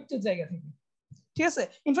রেসপেক্টের জায়গা থেকে, ঠিক আছে?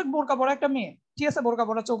 ইনফ্যাক্ট বোরকা পরা একটা মেয়ে, ঠিক আছে, বোরকা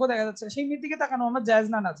পরা চোখও দেখা যাচ্ছে, সেই মেয়ের দিকে তাকানো আমার জায়েজ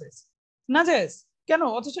না, না জায়েজ? না জায়েজ। কেন?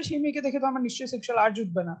 অথচ সেই মেয়েকে দেখে তো আমার নিশ্চয়ই সেক্সুয়াল আর্জ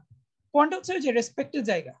উঠবে না। পয়েন্ট হচ্ছে যে রেসপেক্টের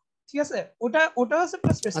জায়গা, ঠিক আছে? ওটা ওটা হচ্ছে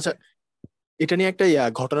প্লাস আচ্ছা, রেসপেক্ট। এটা নিয়ে একটা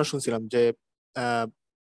ঘটনা শুনছিলাম যে আহ,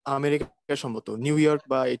 আমেরিকা সম্ভবত নিউ ইয়র্ক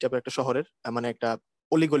বা এই টাইপের একটা শহরের মানে একটা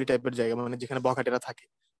অলিগলি টাইপের জায়গা, মানে যেখানে বখাটেরা থাকে।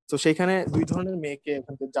 তো সেইখানে দুই ধরনের মেয়েকে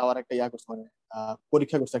ওখান থেকে যাওয়ার একটা করছে, মানে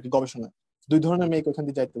পরীক্ষা করছে, একটা গবেষণা। দুই ধরনের মেয়েকে ওখান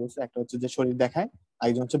দিয়ে যাইতে বলছে, একটা হচ্ছে যে শরীর দেখায়, আর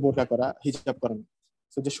একজন হচ্ছে বোরকা করা, হিজাব করা।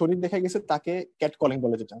 তো যে শরীর দেখায় গেছে তাকে ক্যাট কলিং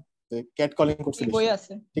বলে, যেটা ক্যাট কলিং করছে এই বই বেশি।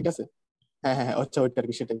 আছে। ঠিক আছে, হ্যাঁ হ্যাঁ হ্যাঁ, আচ্ছা ওইটা আর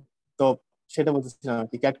কি, সেটাই। তো সেটা বলতেছিলাম আর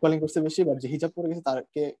কি, ক্যাট কলিং করছে বেশি, বাট যে হিজাব করে গেছে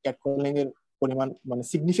তাকে ক্যাট কলিং এর পরিমাণ মানে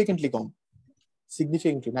সিগনিফিকেন্টলি কম,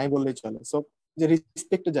 সিগনিফিকেন্টলি নাই বললেই চলে। সো যে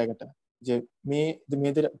রেসপেক্টের জায়গাটা, যে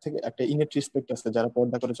মেয়েদের থেকে একটা ইনেট রেসপেক্ট আছে, যারা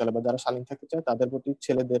পর্দা করে চলে বা যারা শালীন থাকতে চায় তাদের প্রতি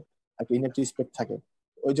ছেলেদের একটা ইনেট রেসপেক্ট থাকে।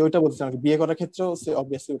 ওই যে ওইটা বলছিলাম আর কি, বিয়ে করার ক্ষেত্রেও সে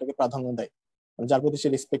অবভিয়াসলি ওটাকে প্রাধান্য দেয়, মানে যার প্রতি সে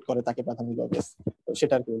রেসপেক্ট করে তাকে প্রাধান্য দিবে অবভিয়াসলি। তো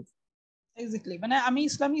সেটা আর কি বলছি। এক্স্যাক্টলি, মানে আমি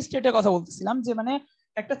ইসলামী স্টেটের কথা বলতেছিলাম যে মানে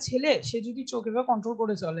একটা ছেলে সে যদি চোখে কন্ট্রোল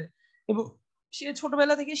করে চলে, এবং সে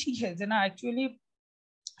ছোটবেলা থেকে শিখে যে না অ্যাকচুয়ালি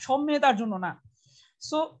সব মেয়ে তার জন্য না,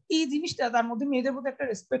 সো এই জিনিসটা তার মধ্যে মেয়েদের প্রতি একটা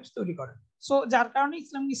রেসপেক্ট তৈরি করে। সো যার কারণে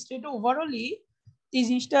ইসলামিক স্টেট ওভারঅলই এই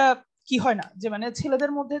জিনিসটা কি হয় না যে মানে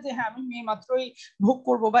ছেলেদের মধ্যে যে হ্যাঁ আমি মেয়ে মাত্রই ভোগ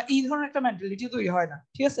করবো বা এই ধরনের একটা মেন্টালিটি তৈরি হয় না,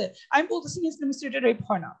 ঠিক আছে? আমি বলতেছি ইসলামিক স্টেটে রেপ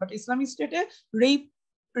হয় না, বাট ইসলামিক স্টেটে রেপ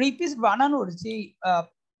রেপিস্ট বানানোর যে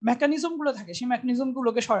মেকানিজম গুলো থাকে, সেই মেকানিজম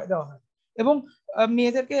গুলোকে সরাই দেওয়া হয়। এবং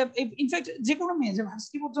মেয়েদেরকে, ইনফ্যাক্ট যে কোনো মেয়ে যে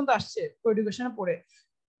ভার্সিটি পর্যন্ত আসছে এডুকেশনে পড়ে,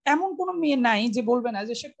 এমন কোনো মেয়ে নাই যে বলবে না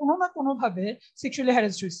যে সে কোনো না কোনো ভাবে সেক্সুয়ালি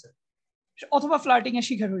হ্যারাসড হয়েছে, অথবা ফ্লার্টিং এর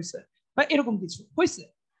শিকার হয়েছে, বা এরকম কিছু হয়েছে।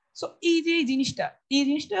 সো এই যে এই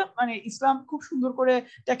জিনিসটা মানে ইসলাম খুব সুন্দর করে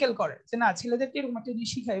ট্যাকেল করে যে না, ছেলেদেরকে এরকম একটা জিনিস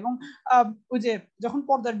শিখায়। এবং ওই যে যখন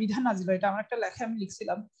পর্দার বিধান নাজিল হয়, এটা আমার একটা লেখা আমি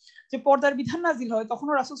লিখছিলাম, যে পর্দার বিধান নাজিল হয়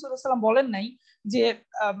তখনও রাসূল সাল্লাল্লাহু আলাইহি ওয়াসাল্লাম বলেন নাই যে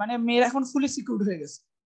মানে মেয়েরা এখন ফুলি সিকিউরড হয়ে গেছে।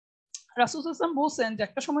 রাসূল সাল্লাল্লাহু আলাইহি ওয়াসাল্লাম বলছেন যে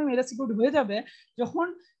একটা সময় মেয়েরা সিকিউরড হয়ে যাবে যখন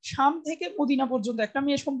শাম থেকে মদিনা পর্যন্ত একটা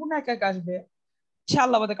মেয়ে সম্পূর্ণ একা একা আসবে, সে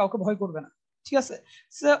আল্লাহ বাদে কাউকে ভয় করবে না, ঠিক আছে?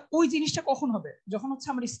 So, ওই জিনিসটা কখন হবে? যখন হচ্ছে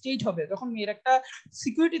আমার স্টেট হবে, যখন মেয়ের একটা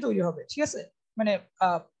সিকিউরিটি তৈরি হবে, ঠিক আছে? মানে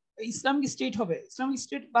ইসলামিক স্টেট হবে, ইসলামিক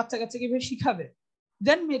স্টেট বাচ্চা কাচ্চাকে এভাবে শিখাবে,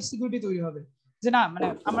 দেন মেয়ের সিকিউরিটি তৈরি হবে যে না, মানে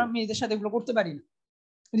আমরা মেয়েদের সাথে এগুলো করতে পারি না।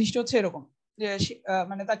 জিনিসটা হচ্ছে এরকম যে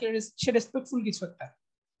মানে তাকে সে রেসপেক্টফুল কিছু একটা,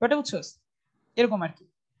 ওটা বুঝছস? এরকম আর কি।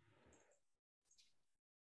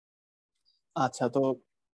 আচ্ছা, তো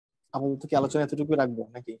আপাতত কি আলোচনা এতটুকু রাখবো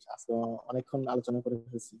নাকি? আজকে অনেকক্ষণ আলোচনা করে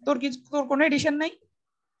ফেলেছি। তোর কোনো এডিশন নাই?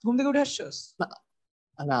 ঘুম থেকে উঠে আসছস? না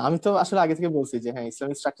না, আমি তো আসলে আগে থেকে বলছি যে হ্যাঁ,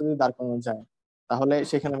 ইসলামিক স্ট্রাকচার যদি দাঁড় করানো যায় তাহলে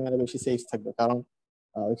সেখানে মেয়েরা বেশি সেফ থাকবে, কারণ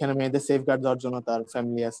ওইখানে মেয়েদের সেফ গার্ড দেওয়ার জন্য তার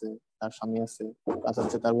ফ্যামিলি আছে, তার স্বামী আছে, প্লাস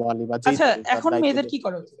হচ্ছে তার ওয়ালি বা যেই আচ্ছা, থাকুক তার এখন দায়িত্ব মেয়েদের দিয়ে কি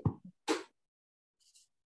করা থাকবে। উচিত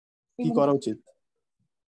এই কি করা মুহূর্তে? উচিত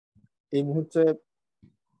এই মুহূর্তে?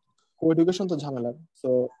 কো এডুকেশন তো ঝামেলা।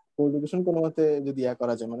 তো কো এডুকেশন কোনো মতে যদি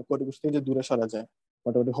করা যায়, মানে কো এডুকেশন থেকে যদি দূরে সরা যায়,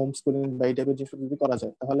 মোটামুটি হোম স্কুলিং বা এই টাইপের জিনিস যদি করা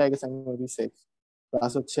যায়, তাহলে আই গেস আমি সেফ।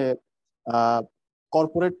 প্লাস হচ্ছে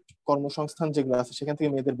কর্পোরেট কর্মসংস্থান যেগুলো আছে সেখান থেকে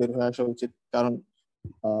মেয়েদের বের হয়ে আসা উচিত, কারণ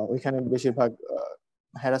ওইখানে বেশিরভাগ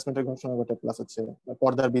হ্যারাসমেন্টের ঘটনা ঘটে, প্লাস হচ্ছে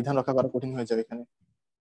পর্দার বিধান রক্ষা করা কঠিন হয়ে যাবে এখানে।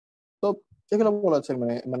 তো যেগুলো বলা হচ্ছে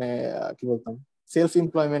মানে মানে কি বলতাম, সেলফ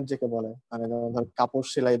এমপ্লয়মেন্ট যেকে বলে, মানে যেমন ধর কাপড়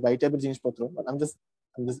সেলাই বা এই টাইপের জিনিসপত্র, মানে আমি জাস্ট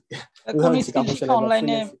কোন উদাহরণ দিচ্ছি, স্কিল কাপড় শিখা সেলাই বা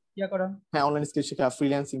অনলাইনে ফ্রিল্যান্সিং। ইয়া করা। হ্যাঁ, অনলাইন স্কিল শেখা,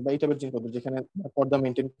 ফ্রিল্যান্সিং বা এই টাইপের জিনিসপত্র যেখানে পর্দা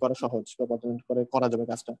মেনটেন করা সহজ বা পর্দা মেনটেন করে করা যাবে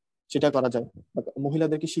কাজটা, সেটা করা যায়। বা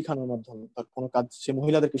মহিলাদেরকে শেখানোর মাধ্যমে তার কোনো কাজ সে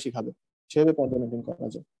মহিলাদেরকে শিখাবে, সেভাবে পর্দা মেনটেন করা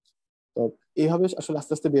যায়। তো এইভাবে আসলে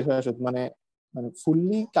আস্তে আস্তে বের হয়ে আসে, মানে মানে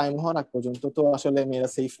ফুললি কায়েম হওয়ার আগ পর্যন্ত তো আসলে মেয়েরা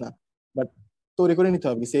সেফ না, বাট তৈরি করে নিতে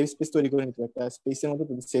হবে, সেফ স্পেস তৈরি করে নিতে হবে। একটা স্পেসের মধ্যে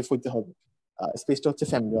সেফ হইতে হবে। স্পেসটা হচ্ছে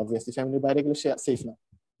ফ্যামিলি, অবভিয়াসলি ফ্যামিলির বাইরে গেলে সে সেফ না,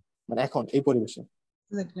 মানে এখন এই পরিবেশে।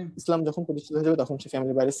 এক্স্যাক্টলি। ইসলাম যখন প্রতিষ্ঠিত হয়ে যাবে তখন সে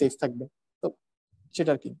ফ্যামিলির বাইরে সেফ থাকবে। তো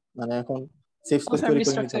সেটা আর কি, মানে এখন সেফ ও স্পেস তৈরি ফ্যামিলি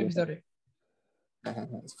করে নিতে স্ট্রাকচারের হবে তাকে। ভিতরে হ্যাঁ হ্যাঁ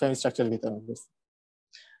হ্যাঁ, ফ্যামিলি স্ট্রাকচারের ভিতরে obviously।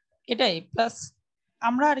 এটাই। প্লাস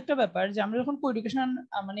আমরা আরেকটা ব্যাপার যে আমরা যখন এডুকেশন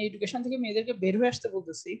মানে এডুকেশন থেকে মেয়েদেরকে বের হয়ে আসতে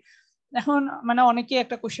বলতেছি, এখন মানে অনেকে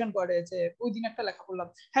একটা কোশ্চেন করে যে ওই দিন একটা লেখা করলাম,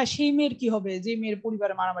 হ্যাঁ সেই মেয়ের কি হবে যে মেয়ের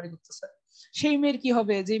পরিবারে মারামারি করতেছে, সেই মেয়ের কি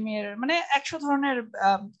হবে যে মেয়ের মানে 100 ধরনের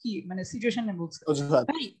কি মানে সিচুয়েশনে বলছে। অজুহাত।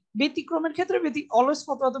 ভাই ব্যতিক্রমের ক্ষেত্রে অলওয়েজ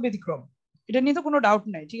ফতোয়া তো ব্যতিক্রম, এটা নিয়ে তো কোনো ডাউট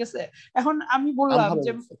নাই, ঠিক আছে। এখন আমি বললাম আমভাবে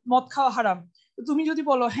যে বলছে। মদ খাওয়া হারাম, তুমি যদি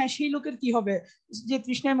বলো হ্যাঁ সেই লোকের কি হবে যে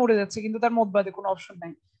তৃষ্ণায় মরে যাচ্ছে কিন্তু তার মদ বাদে কোনো অপশন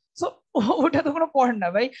নাই, তো ওটা তো কোনো পয়েন্ট না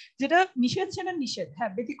ভাই। যেটা নিষেধ সেটা নিষেধ,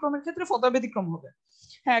 হ্যাঁ ব্যতিক্রমের ক্ষেত্রে ফতোয়া ব্যতিক্রম হবে।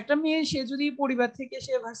 হ্যাঁ একটা মেয়ে সে যদি পরিবার থেকে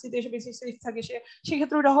সে ভার্সিটিতে এসে বেশি সেফ থাকে সে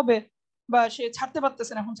সেক্ষেত্রে ওটা হবে, বা সে ছাড়তে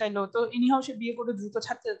পারতেছে না এখন চাইলেও, তো এনিহাও সে বিয়ে করে দ্রুত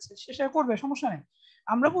ছাড়তে যাচ্ছে সে সেটা করবে, সমস্যা নেই।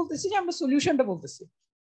 আমরা বলতেছি যে আমরা সলিউশনটা বলতেছি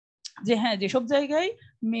যে হ্যাঁ যেসব জায়গায়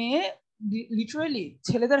মেয়ে লিটারালি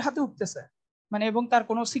ছেলেদের হাতে উঠতেছে মানে এবং তার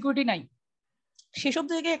কোনো সিকিউরিটি নাই, সেসব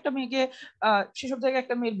জায়গায় একটা মেয়েকে সেসব জায়গায়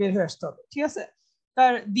একটা মেয়ের বের হয়ে আসতে হবে, ঠিক আছে।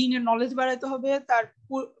 তার দিনের নলেজ বাড়াইতে হবে, তার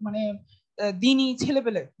মানে দিনই ছেলে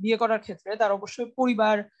পেলে বিয়ে করার ক্ষেত্রে তার অবশ্যই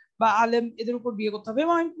পরিবার বা আলেম এদের উপর বিয়ে করতে হবে।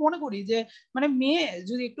 এবং আমি মনে করি যে মানে মেয়ে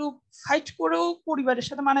যদি একটু ফাইট করেও পরিবারের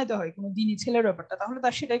সাথে মানাইতে হয় কোনো দিনই ছেলের ব্যাপারটা, তাহলে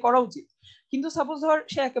তার সেটাই করা উচিত। কিন্তু সাপোজ ধর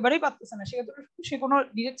সে একেবারেই পারতেছে না, সেক্ষেত্রে সে কোনো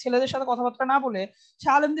ডিরেক্ট ছেলেদের সাথে কথাবার্তা না বলে সে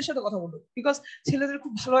আলেমদের সাথে কথা বলুক, বিকজ ছেলেদের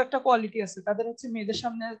খুব ভালো একটা কোয়ালিটি আছে, তাদের হচ্ছে মেয়েদের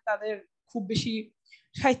সামনে তাদের খুব বেশি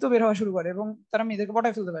সাহিত্য বের হওয়া শুরু করে এবং তারা মেয়েদেরকে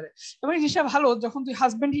পটায় ফেলতে পারে। এবং এই জিনিসটা ভালো যখন তুই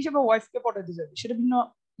হাজবেন্ড হিসেবে ওয়াইফকে পটাতে যাবি, সেটা ভিন্ন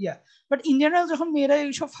ইয়া। বাট ইন জেনারেল যখন মেয়েরা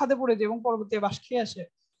এইসব ফাঁদে পড়ে যায় এবং পরবর্তী বাস খেয়ে আসে,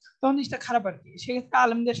 তখন জিনিসটা খারাপ আর কি। সেক্ষেত্রে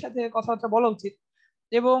আলেমদের সাথে কথাবার্তা বলা উচিত।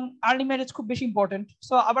 এবং আর্লি ম্যারেজ খুব বেশি ইম্পর্টেন্ট।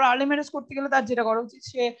 সো আবার আর্লি ম্যারেজ করতে গেলে তার যেটা করা উচিত,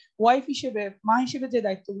 সে ওয়াইফ হিসেবে মা হিসেবে যে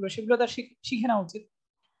দায়িত্বগুলো সেগুলো তার শিখে নেওয়া উচিত।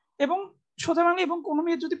 এবং সুতরাং এবং কোনো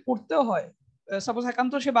মেয়ের যদি পড়তেও হয়, সাপোজ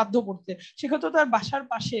একান্ত সে বাধ্য পড়তে, সেক্ষেত্রে তার বাসার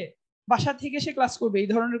পাশে বাসা থেকে সে ক্লাস করবে এই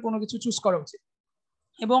ধরনের কোনো কিছু চুজ করা উচিত।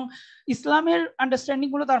 এবং ইসলামের আন্ডারস্ট্যান্ডিং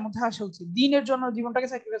গুলো তার মধ্যে আসা উচিত, দিনের জন্য জীবনটাকে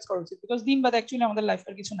স্যাক্রিফাইস করা উচিত, বিকজ দিন বাদ অ্যাকচুয়ালি আমাদের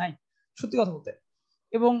লাইফের কিছু নাই, সত্যি কথা বলতে।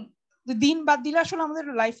 এবং দিন বাদ দিলে আসলে আমাদের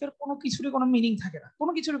লাইফের কোনো কিছুরই কোনো মিনিং থাকে না,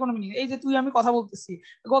 কোনো কিছুরই কোনো মিনিং। এই যে তুই আমি কথা বলতেছি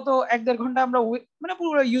গত 1-1.5 ঘন্টা আমরা মানে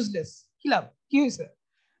পুরো ইউজলেস, কি লাভ, কি হয়েছে?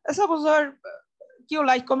 সাপোজ ধর কেউ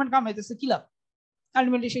লাইক কমেন্ট কামাইতেছে, কি লাভ?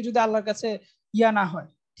 আলটিমেটলি সে যদি আল্লাহর কাছে ইয়া না হয়,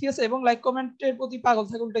 ঠিক আছে। এবং লাইক কমেন্টের প্রতি পাগল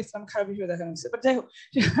থাকে উল্টা ইসলাম খারাপ হিসেবে দেখানো হচ্ছে, বাট যাই হোক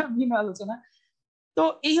ভিন্ন আলোচনা। তো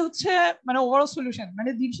এই হচ্ছে মানে ওভারঅল সলিউশন, মানে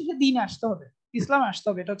দিন শেষে দিন আসতে হবে, ইসলাম আসতে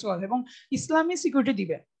হবে, এটা হচ্ছে কথা। এবং ইসলামই সিকিউরিটি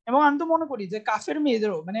দিবে। এবং আমি তো মনে করি যে কাফের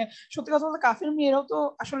মেয়েদেরও মানে সত্যি কথা বলতে কাফের মেয়েরাও তো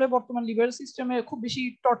আসলে বর্তমান লিবারেল সিস্টেমে খুব বেশি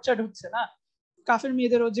টর্চার্ড হচ্ছে না, কাফের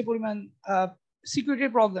মেয়েদেরও যে পরিমাণ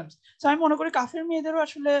সিকিউরিটির প্রবলেমস। তো আমি মনে করি কাফের মেয়েদেরও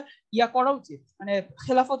আসলে ইয়া করা উচিত, মানে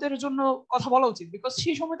খেলাফতের জন্য কথা বলা উচিত, বিকজ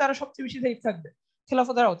সেই সময় তারা সবচেয়ে বেশি সেফ থাকবে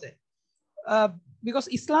খেলাফতের আওতায়। বিকজ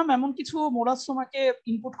ইসলাম এমন কিছু মোরালস তোমাকে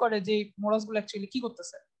ইনপুট করে যে মোরালস গুলো অ্যাকচুয়ালি কি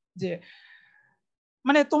করতেছে, যে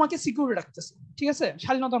মানে তোমাকে সিকিউর রাখতেছে, ঠিক আছে,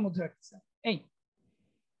 স্বাধীনতার মধ্যে রাখতেছে। এই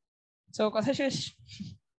তো কথা শেষ।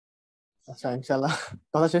 আচ্ছা, ইনশাল্লাহ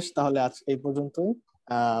কথা শেষ তাহলে আজ এই পর্যন্তই।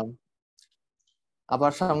 আহ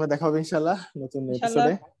আবার সামনে দেখা হবে ইনশাল্লাহ নতুন ইনশাল্লাহ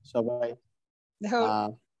এপিসোডে। সবাই দেখা হবে। আহ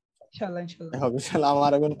ইনশাল্লাহ ইনশাল্লাহ। দেখা হবে ইনশাল্লাহ।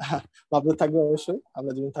 আমার এখন মাবরুর থাকবে অবশ্যই,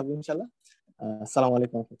 আমরা জীবন থাকবো ইনশাল্লাহ। আসসালামু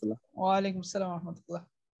আলাইকুম রহমতুল্লাহ। ওয়ালাইকুম আসসালাম রহমতুল্লাহ।